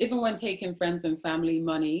is, even when taking friends and family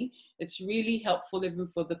money, it's really helpful even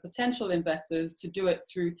for the potential investors to do it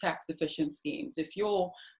through tax efficient schemes. If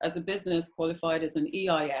you're, as a business, qualified as an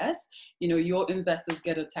EIS, you know, your investors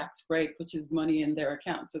get a tax break, which is money in their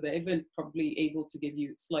account. So they're even probably able to give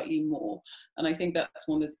you slightly more. And I think that's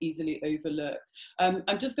one that's easily overlooked.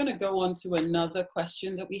 I'm just going to go on to another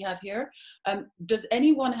question that we have here. Does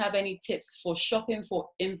anyone have any tips for shopping for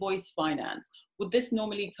invoice finance? Would this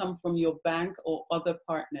normally come from your bank or other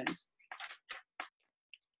partners?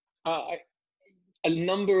 A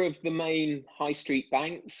number of the main high street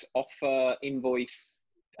banks offer invoice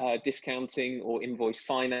discounting or invoice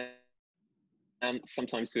finance,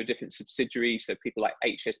 sometimes through a different subsidiary. So people like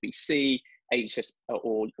HSBC,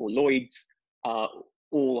 or Lloyds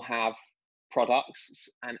all have products.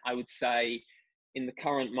 And I would say, in the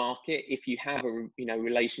current market, if you have a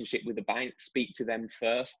relationship with a bank, speak to them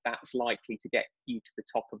first. That's likely to get you to the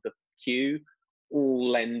top of the queue.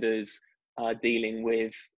 All lenders are dealing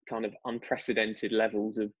with kind of unprecedented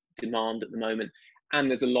levels of demand at the moment, and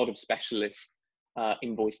there's a lot of specialist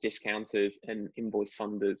invoice discounters and invoice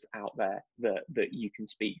funders out there that you can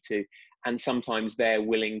speak to, and sometimes they're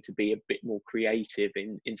willing to be a bit more creative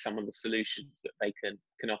in some of the solutions that they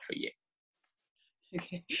can offer you.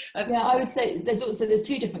 Okay. Yeah, I would say there's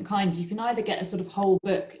two different kinds. You can either get a sort of whole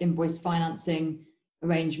book invoice financing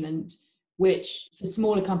arrangement, which for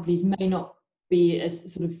smaller companies may not be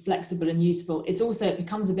as sort of flexible and useful. It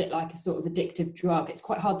becomes a bit like a sort of addictive drug. It's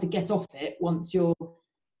quite hard to get off it once you're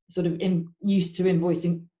sort of used to invoice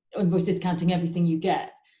discounting everything you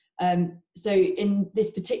get. So in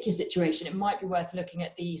this particular situation, it might be worth looking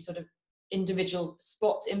at the sort of individual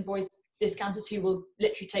spot invoice discounters who will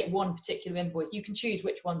literally take one particular invoice. You can choose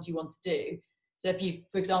which ones you want to do. So if you,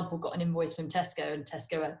 for example, got an invoice from Tesco, and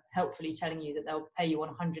Tesco are helpfully telling you that they'll pay you on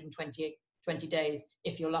 120 days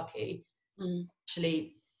if you're lucky,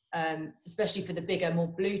 actually, especially for the bigger, more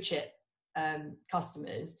blue chip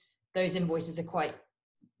customers, those invoices are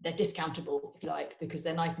they're discountable, if you like, because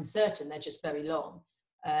they're nice and certain, they're just very long.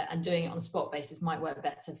 And doing it on a spot basis might work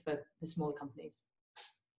better for the smaller companies.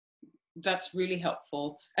 That's really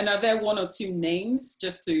helpful. And are there one or two names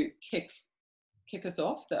just to kick us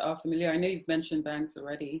off that are familiar? I know you've mentioned banks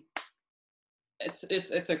already. It's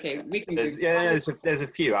okay. We can. There's a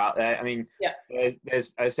few out there. I mean, yeah. There's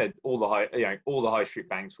as I said, all the high street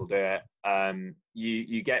banks will do it.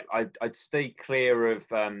 You get. I'd stay clear of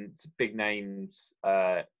big names,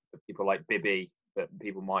 people like Bibby that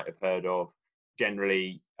people might have heard of.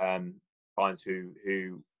 Generally, clients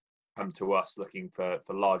who come to us looking for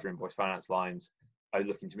larger invoice finance lines are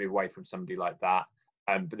looking to move away from somebody like that.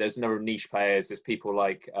 But there's no niche players. There's people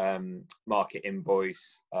like Market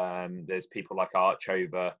Invoice. There's people like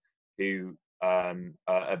Archover who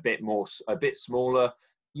a bit smaller.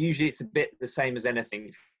 Usually it's a bit the same as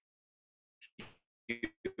anything.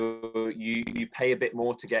 You pay a bit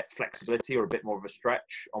more to get flexibility or a bit more of a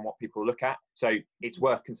stretch on what people look at. So it's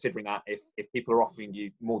worth considering that if people are offering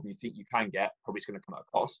you more than you think you can get, probably it's going to come at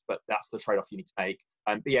a cost, but that's the trade-off you need to make.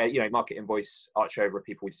 But yeah, you know, Market Invoice, Archover are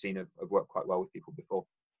people we've seen have worked quite well with people before.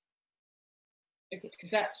 Okay,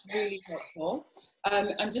 that's really helpful.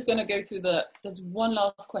 I'm just going to go through there's one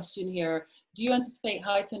last question here. Do you anticipate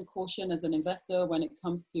heightened caution as an investor when it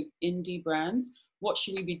comes to indie brands? What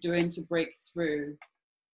should we be doing to break through?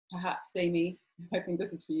 Perhaps, Amy, I think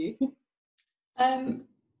this is for you. I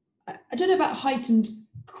don't know about heightened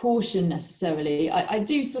caution necessarily. I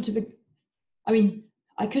do sort of, I mean,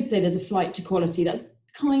 I could say there's a flight to quality. That's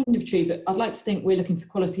kind of true, but I'd like to think we're looking for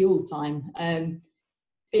quality all the time.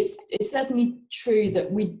 It's certainly true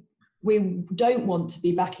that we don't want to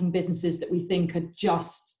be backing businesses that we think are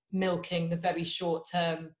just milking the very short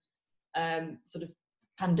term sort of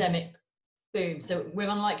pandemic boom. So we're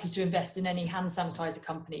unlikely to invest in any hand sanitizer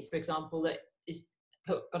company, for example, that is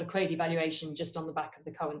got a crazy valuation just on the back of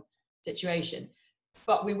the current situation.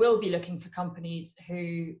 But we will be looking for companies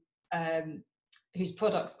who whose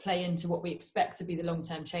products play into what we expect to be the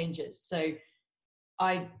long-term changes. So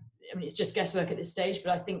I mean, it's just guesswork at this stage,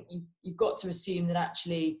 but I think you've got to assume that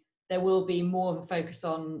actually there will be more of a focus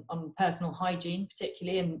on personal hygiene,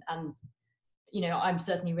 particularly, and you know, I'm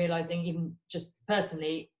certainly realizing, even just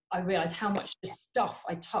personally, I realize how much stuff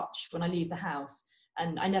I touch when I leave the house,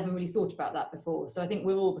 and I never really thought about that before. So I think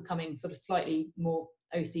we're all becoming sort of slightly more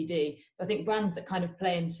OCD. So I think brands that kind of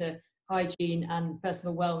play into hygiene and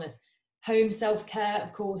personal wellness, home self-care,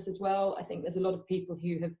 of course, as well. I think there's a lot of people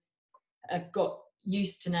who have got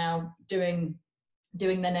used to now doing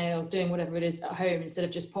their nails, doing whatever it is at home instead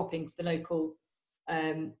of just popping to the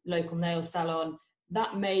local nail salon.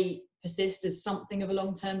 That may persist as something of a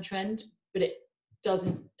long-term trend, but it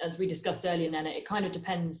doesn't, as we discussed earlier, Nnenna, it kind of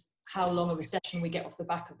depends how long a recession we get off the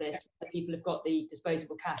back of this, whether people have got the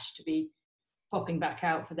disposable cash to be popping back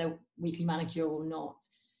out for their weekly manicure or not.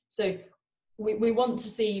 So we want to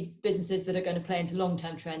see businesses that are going to play into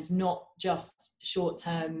long-term trends, not just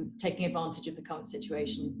short-term taking advantage of the current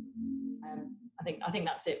situation. I think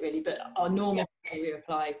that's it really, but our normal criteria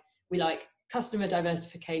apply. We like customer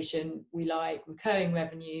diversification, we like recurring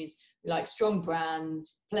revenues, we like strong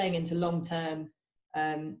brands playing into long-term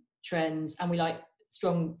trends, and we like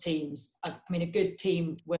strong teams. I mean, a good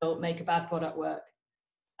team will make a bad product work,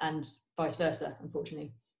 and vice versa,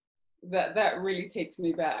 unfortunately. That really takes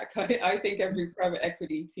me back. I think every private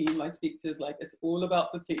equity team I speak to is like, it's all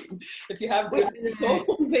about the team. If you have good people,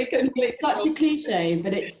 they can make it's such a cliche,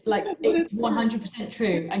 but it's like, it's 100%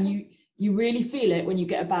 true, and you really feel it when you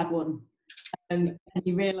get a bad one, and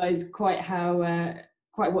you realize quite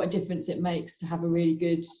what a difference it makes to have a really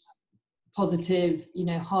good, positive, you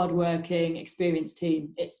know, hardworking, experienced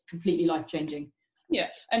team. It's completely life-changing. Yeah,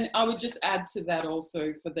 and I would just add to that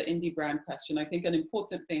also for the indie brand question. I think an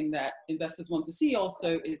important thing that investors want to see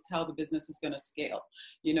also is how the business is going to scale.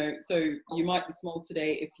 You know, so you might be small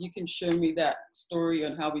today. If you can show me that story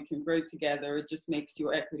on how we can grow together, it just makes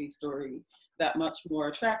your equity story that much more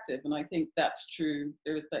attractive. And I think that's true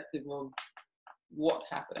irrespective of what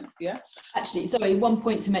happens. Yeah. Actually, sorry, one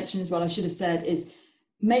point to mention as well, I should have said, is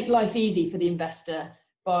make life easy for the investor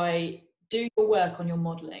by do your work on your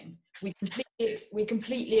modelling. We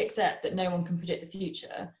completely accept that no one can predict the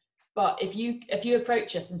future, but if you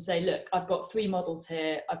approach us and say, look, I've got 3 models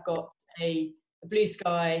here, I've got a blue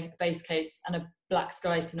sky base case and a black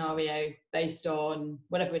sky scenario based on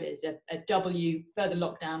whatever it is, a W further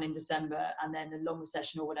lockdown in December and then a long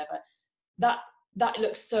recession or whatever, that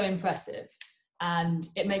looks so impressive and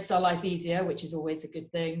it makes our life easier, which is always a good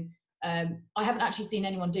thing. I haven't actually seen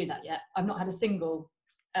anyone do that yet. I've not had a single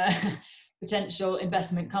potential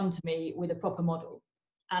investment come to me with a proper model,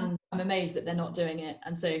 and I'm amazed that they're not doing it.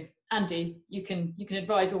 And so, Andy, you can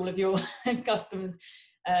advise all of your customers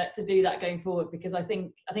to do that going forward, because I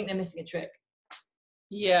think they're missing a trick.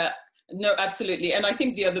 Yeah, no, absolutely. And I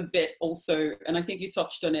think the other bit also, and I think you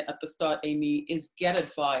touched on it at the start, Amy, is get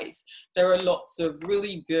advice. There are lots of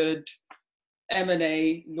really good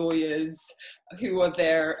M&A lawyers who are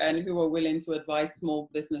there and who are willing to advise small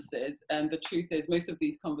businesses. And the truth is, most of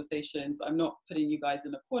these conversations, I'm not putting you guys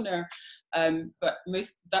in a corner, but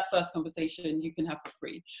that first conversation you can have for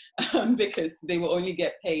free because they will only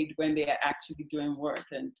get paid when they are actually doing work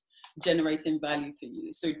and generating value for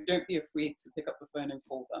you. So don't be afraid to pick up the phone and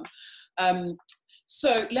call them.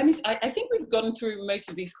 So I think we've gone through most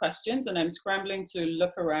of these questions, and I'm scrambling to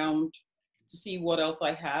look around to see what else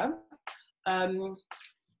I have.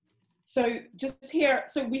 So just here,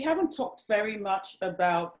 so we haven't talked very much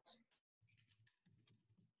about,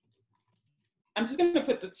 I'm just going to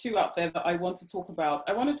put the two out there that I want to talk about.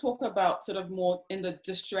 I want to talk about sort of more in the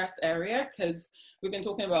distress area, because we've been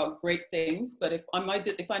talking about great things, but if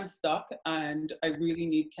I'm stuck and I really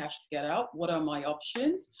need cash to get out, what are my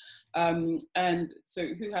options? And so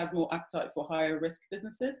who has more appetite for higher risk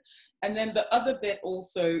businesses? And then the other bit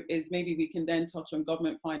also is maybe we can then touch on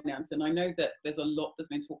government finance. And I know that there's a lot that's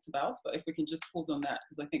been talked about, but if we can just pause on that,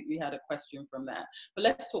 because I think we had a question from that. But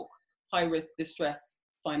let's talk high risk distress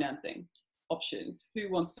financing options. Who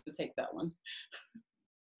wants to take that one?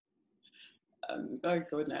 Oh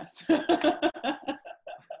goodness. I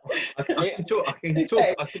can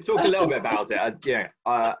talk a little bit about it.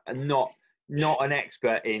 I'm not an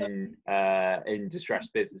expert in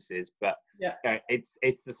distressed businesses, but yeah,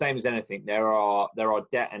 it's the same as anything. There are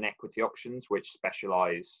debt and equity options which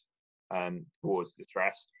specialise towards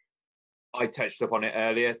distress. I touched upon it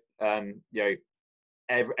earlier.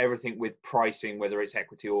 Everything with pricing, whether it's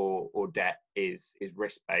equity or debt, is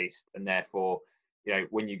risk based, and therefore,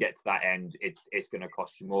 when you get to that end, it's going to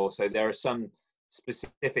cost you more. So there are some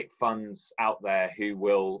specific funds out there who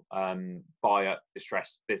will buy up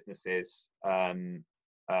distressed businesses.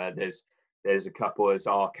 There's a couple, as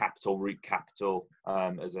R Capital, Root Capital,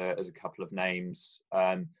 as a couple of names.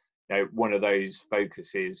 One of those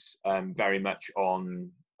focuses very much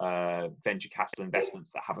on venture capital investments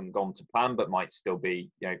that haven't gone to plan, but might still be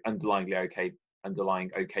underlying okay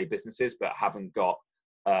businesses, but haven't got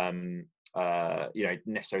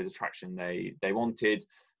necessarily the traction they wanted.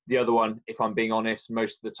 The other one, if I'm being honest,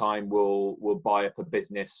 most of the time will buy up a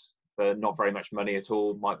business for not very much money at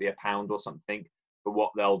all, might be £1 or something. But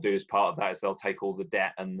what they'll do as part of that is they'll take all the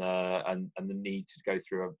debt and the need to go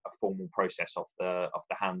through a formal process off the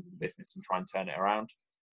hands of the business and try and turn it around.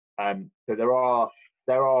 So there are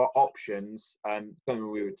options. Something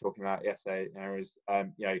we were talking about yesterday, is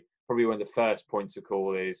probably one of the first points of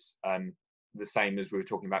call is the same as we were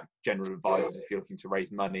talking about general advisors. If you're looking to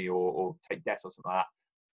raise money or take debt or something like that,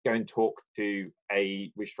 go and talk to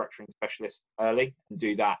a restructuring specialist early, and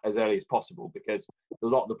do that as early as possible, because a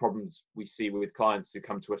lot of the problems we see with clients who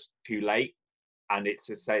come to us too late, and it's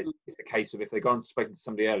a case of if they've gone and spoken to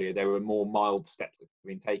somebody earlier, there were more mild steps that have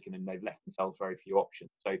been taken and they've left themselves very few options.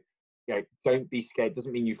 So don't be scared.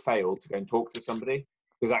 Doesn't mean you failed to go and talk to somebody,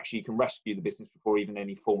 because actually you can rescue the business before even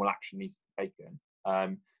any formal action needs to be taken.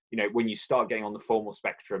 When you start getting on the formal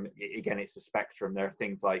spectrum, again, it's a spectrum. There are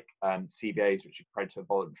things like CVAs, which are creditor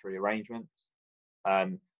voluntary arrangements.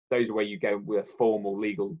 Those are where you go with a formal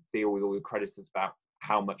legal deal with all your creditors about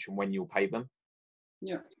how much and when you'll pay them.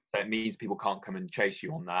 Yeah. So it means people can't come and chase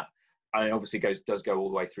you on that. And it obviously does go all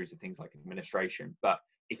the way through to things like administration. But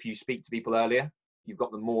if you speak to people earlier, you've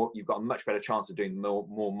got a much better chance of doing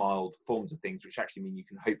more mild forms of things, which actually mean you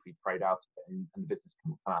can hopefully trade out of it and the business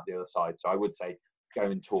can come out the other side. So I would say go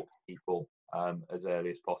and talk to people as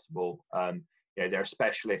early as possible. There are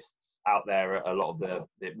specialists out there. A lot of that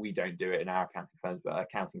we don't do it in our accounting firms, but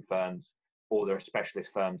accounting firms, or there are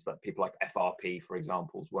specialist firms that people like FRP, for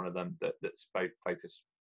example, is one of them that focus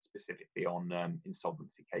specifically on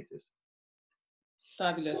insolvency cases.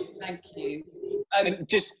 Fabulous, thank you.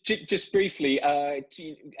 Just briefly, I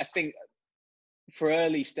think for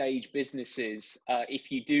early stage businesses,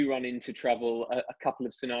 if you do run into trouble, a couple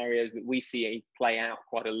of scenarios that we see play out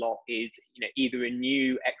quite a lot is either a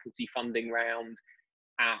new equity funding round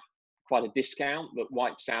at quite a discount that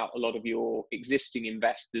wipes out a lot of your existing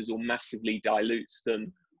investors or massively dilutes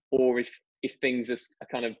them, or if things are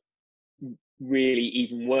kind of really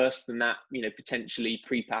even worse than that, potentially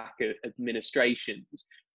pre-pack administrations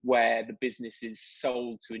where the business is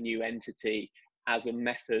sold to a new entity as a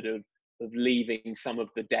method of leaving some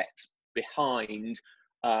of the debts behind,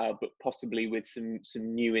 but possibly with some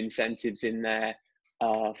new incentives in there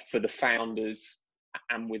for the founders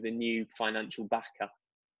and with a new financial backer.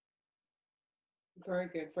 Very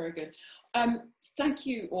good, very good. Thank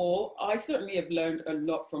you all. I certainly have learned a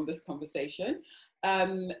lot from this conversation.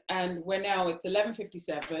 And we're now, it's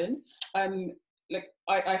 11:57.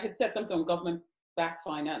 I had said something on government back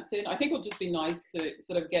financing. I think it'll just be nice to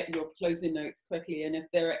sort of get your closing notes quickly, and if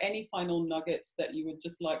there are any final nuggets that you would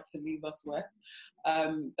just like to leave us with,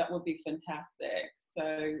 that would be fantastic.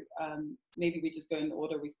 So maybe we just go in the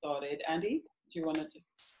order we started. Andy, do you want to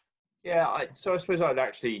just... Yeah, so I suppose I'd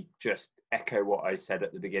actually just echo what I said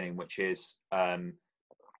at the beginning, which is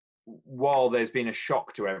while there's been a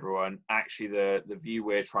shock to everyone, actually the view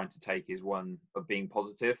we're trying to take is one of being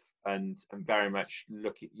positive and very much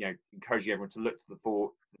encouraging everyone to look to the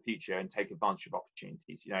future and take advantage of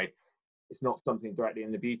opportunities. it's not something directly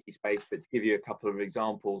in the beauty space, but to give you a couple of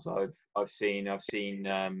examples, I've seen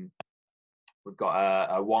we've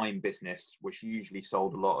got a wine business which usually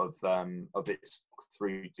sold a lot of its stock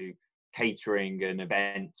through to catering and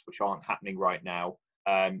events, which aren't happening right now.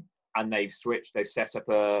 And they've set up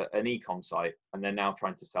an e-com site, and they're now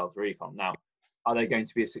trying to sell through e-com. Now, are they going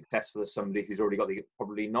to be as successful as somebody who's already got the?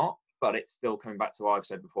 Probably not, but it's still coming back to what I've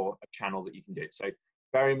said before, a channel that you can do it. So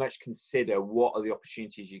very much consider what are the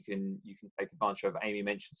opportunities you can take advantage of. Amy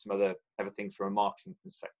mentioned some other things from a marketing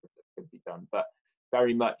perspective that could be done, but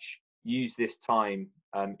very much use this time,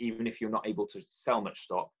 even if you're not able to sell much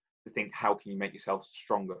stock, to think how can you make yourself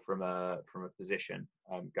stronger from a position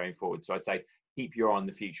going forward. So I'd say keep your eye on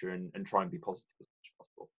the future and try and be positive as much as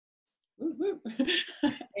possible.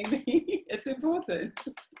 Amy, it's important.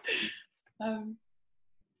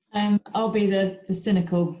 I'll be the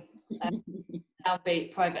cynical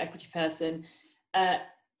outbeat private equity person.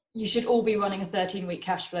 You should all be running a 13-week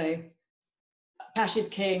cash flow. Cash is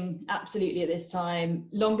king, absolutely, at this time.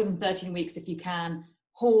 Longer than 13 weeks if you can.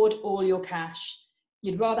 Hoard all your cash.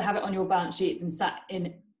 You'd rather have it on your balance sheet than sat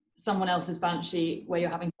in someone else's balance sheet where you're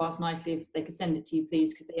having to ask nicely if they could send it to you,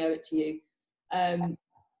 please, because they owe it to you.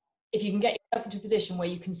 If you can get yourself into a position where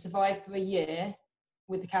you can survive for a year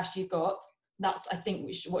with the cash you've got, that's, I think,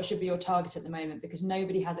 what should be your target at the moment, because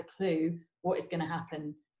nobody has a clue what is going to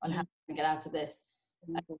happen on how to get out of this.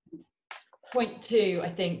 Point two, I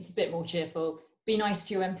think, it's a bit more cheerful. Be nice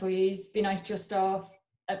to your employees, be nice to your staff,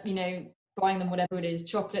 buying them whatever it is,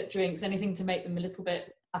 chocolate, drinks, anything to make them a little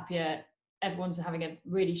bit happier. Everyone's having a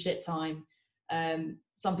really shit time.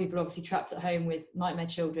 Some people are obviously trapped at home with nightmare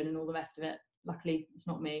children and all the rest of it. Luckily, it's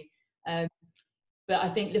not me. But I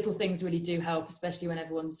think little things really do help, especially when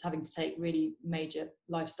everyone's having to take really major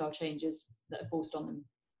lifestyle changes that are forced on them.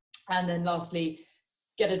 And then lastly,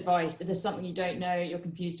 get advice. If there's something you don't know, you're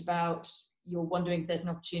confused about, you're wondering if there's an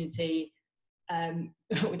opportunity,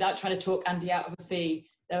 without trying to talk Andy out of a fee,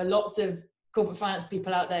 there are lots of corporate finance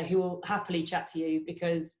people out there who will happily chat to you,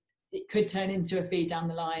 because it could turn into a fee down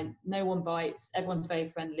the line. No one bites, everyone's very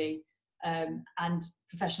friendly, and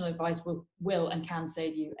professional advice will and can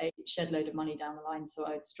save you a shed load of money down the line. So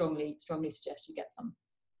I'd strongly suggest you get some.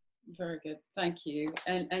 Very good, thank you.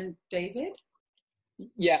 And David?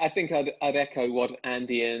 Yeah, I think I'd echo what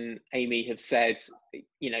Andy and Amy have said.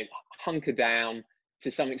 Hunker down. To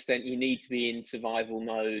some extent, you need to be in survival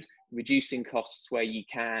mode, reducing costs where you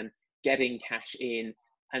can, getting cash in,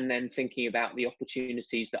 and then thinking about the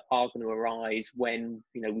opportunities that are going to arise when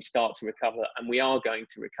we start to recover, and we are going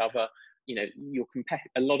to recover.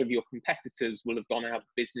 A lot of your competitors will have gone out of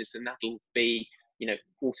business, and that'll be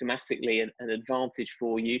automatically an advantage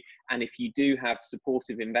for you. And if you do have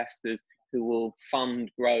supportive investors who will fund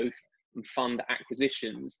growth and fund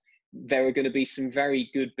acquisitions, there are going to be some very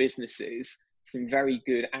good businesses, some very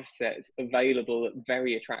good assets available at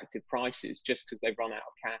very attractive prices just because they've run out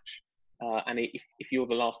of cash. And if you're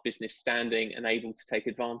the last business standing and able to take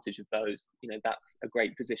advantage of those, that's a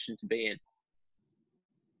great position to be in.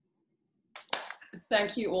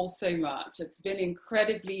 Thank you all so much. It's been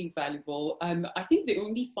incredibly valuable. I think the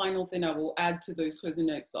only final thing I will add to those closing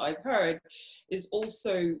notes that I've heard is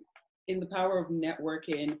also in the power of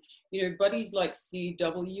networking. Buddies like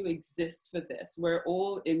CW exist for this. We're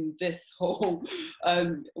all in this whole,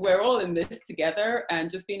 we're all in this together,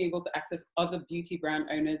 and just being able to access other beauty brand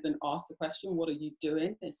owners and ask the question, what are you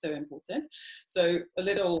doing, is so important. So a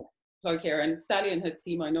little plug here, and Sally and her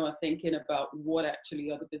team, I know, are thinking about what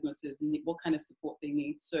actually other businesses need, what kind of support they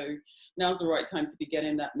need. So now's the right time to be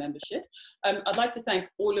getting that membership. I'd like to thank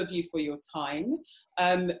all of you for your time.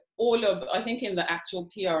 I think in the actual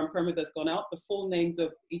PR and promo that's gone out, the full names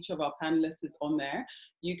of each of our panelists is on there.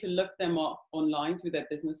 You can look them up online through their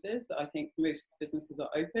businesses. I think most businesses are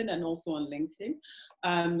open, and also on LinkedIn.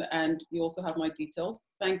 And you also have my details.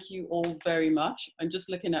 Thank you all very much. I'm just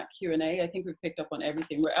looking at Q&A. I think we've picked up on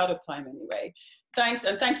everything. We're out of time anyway. Thanks,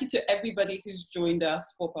 and thank you to everybody who's joined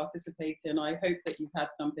us for participating. I hope that you've had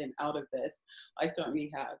something out of this. I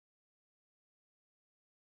certainly have.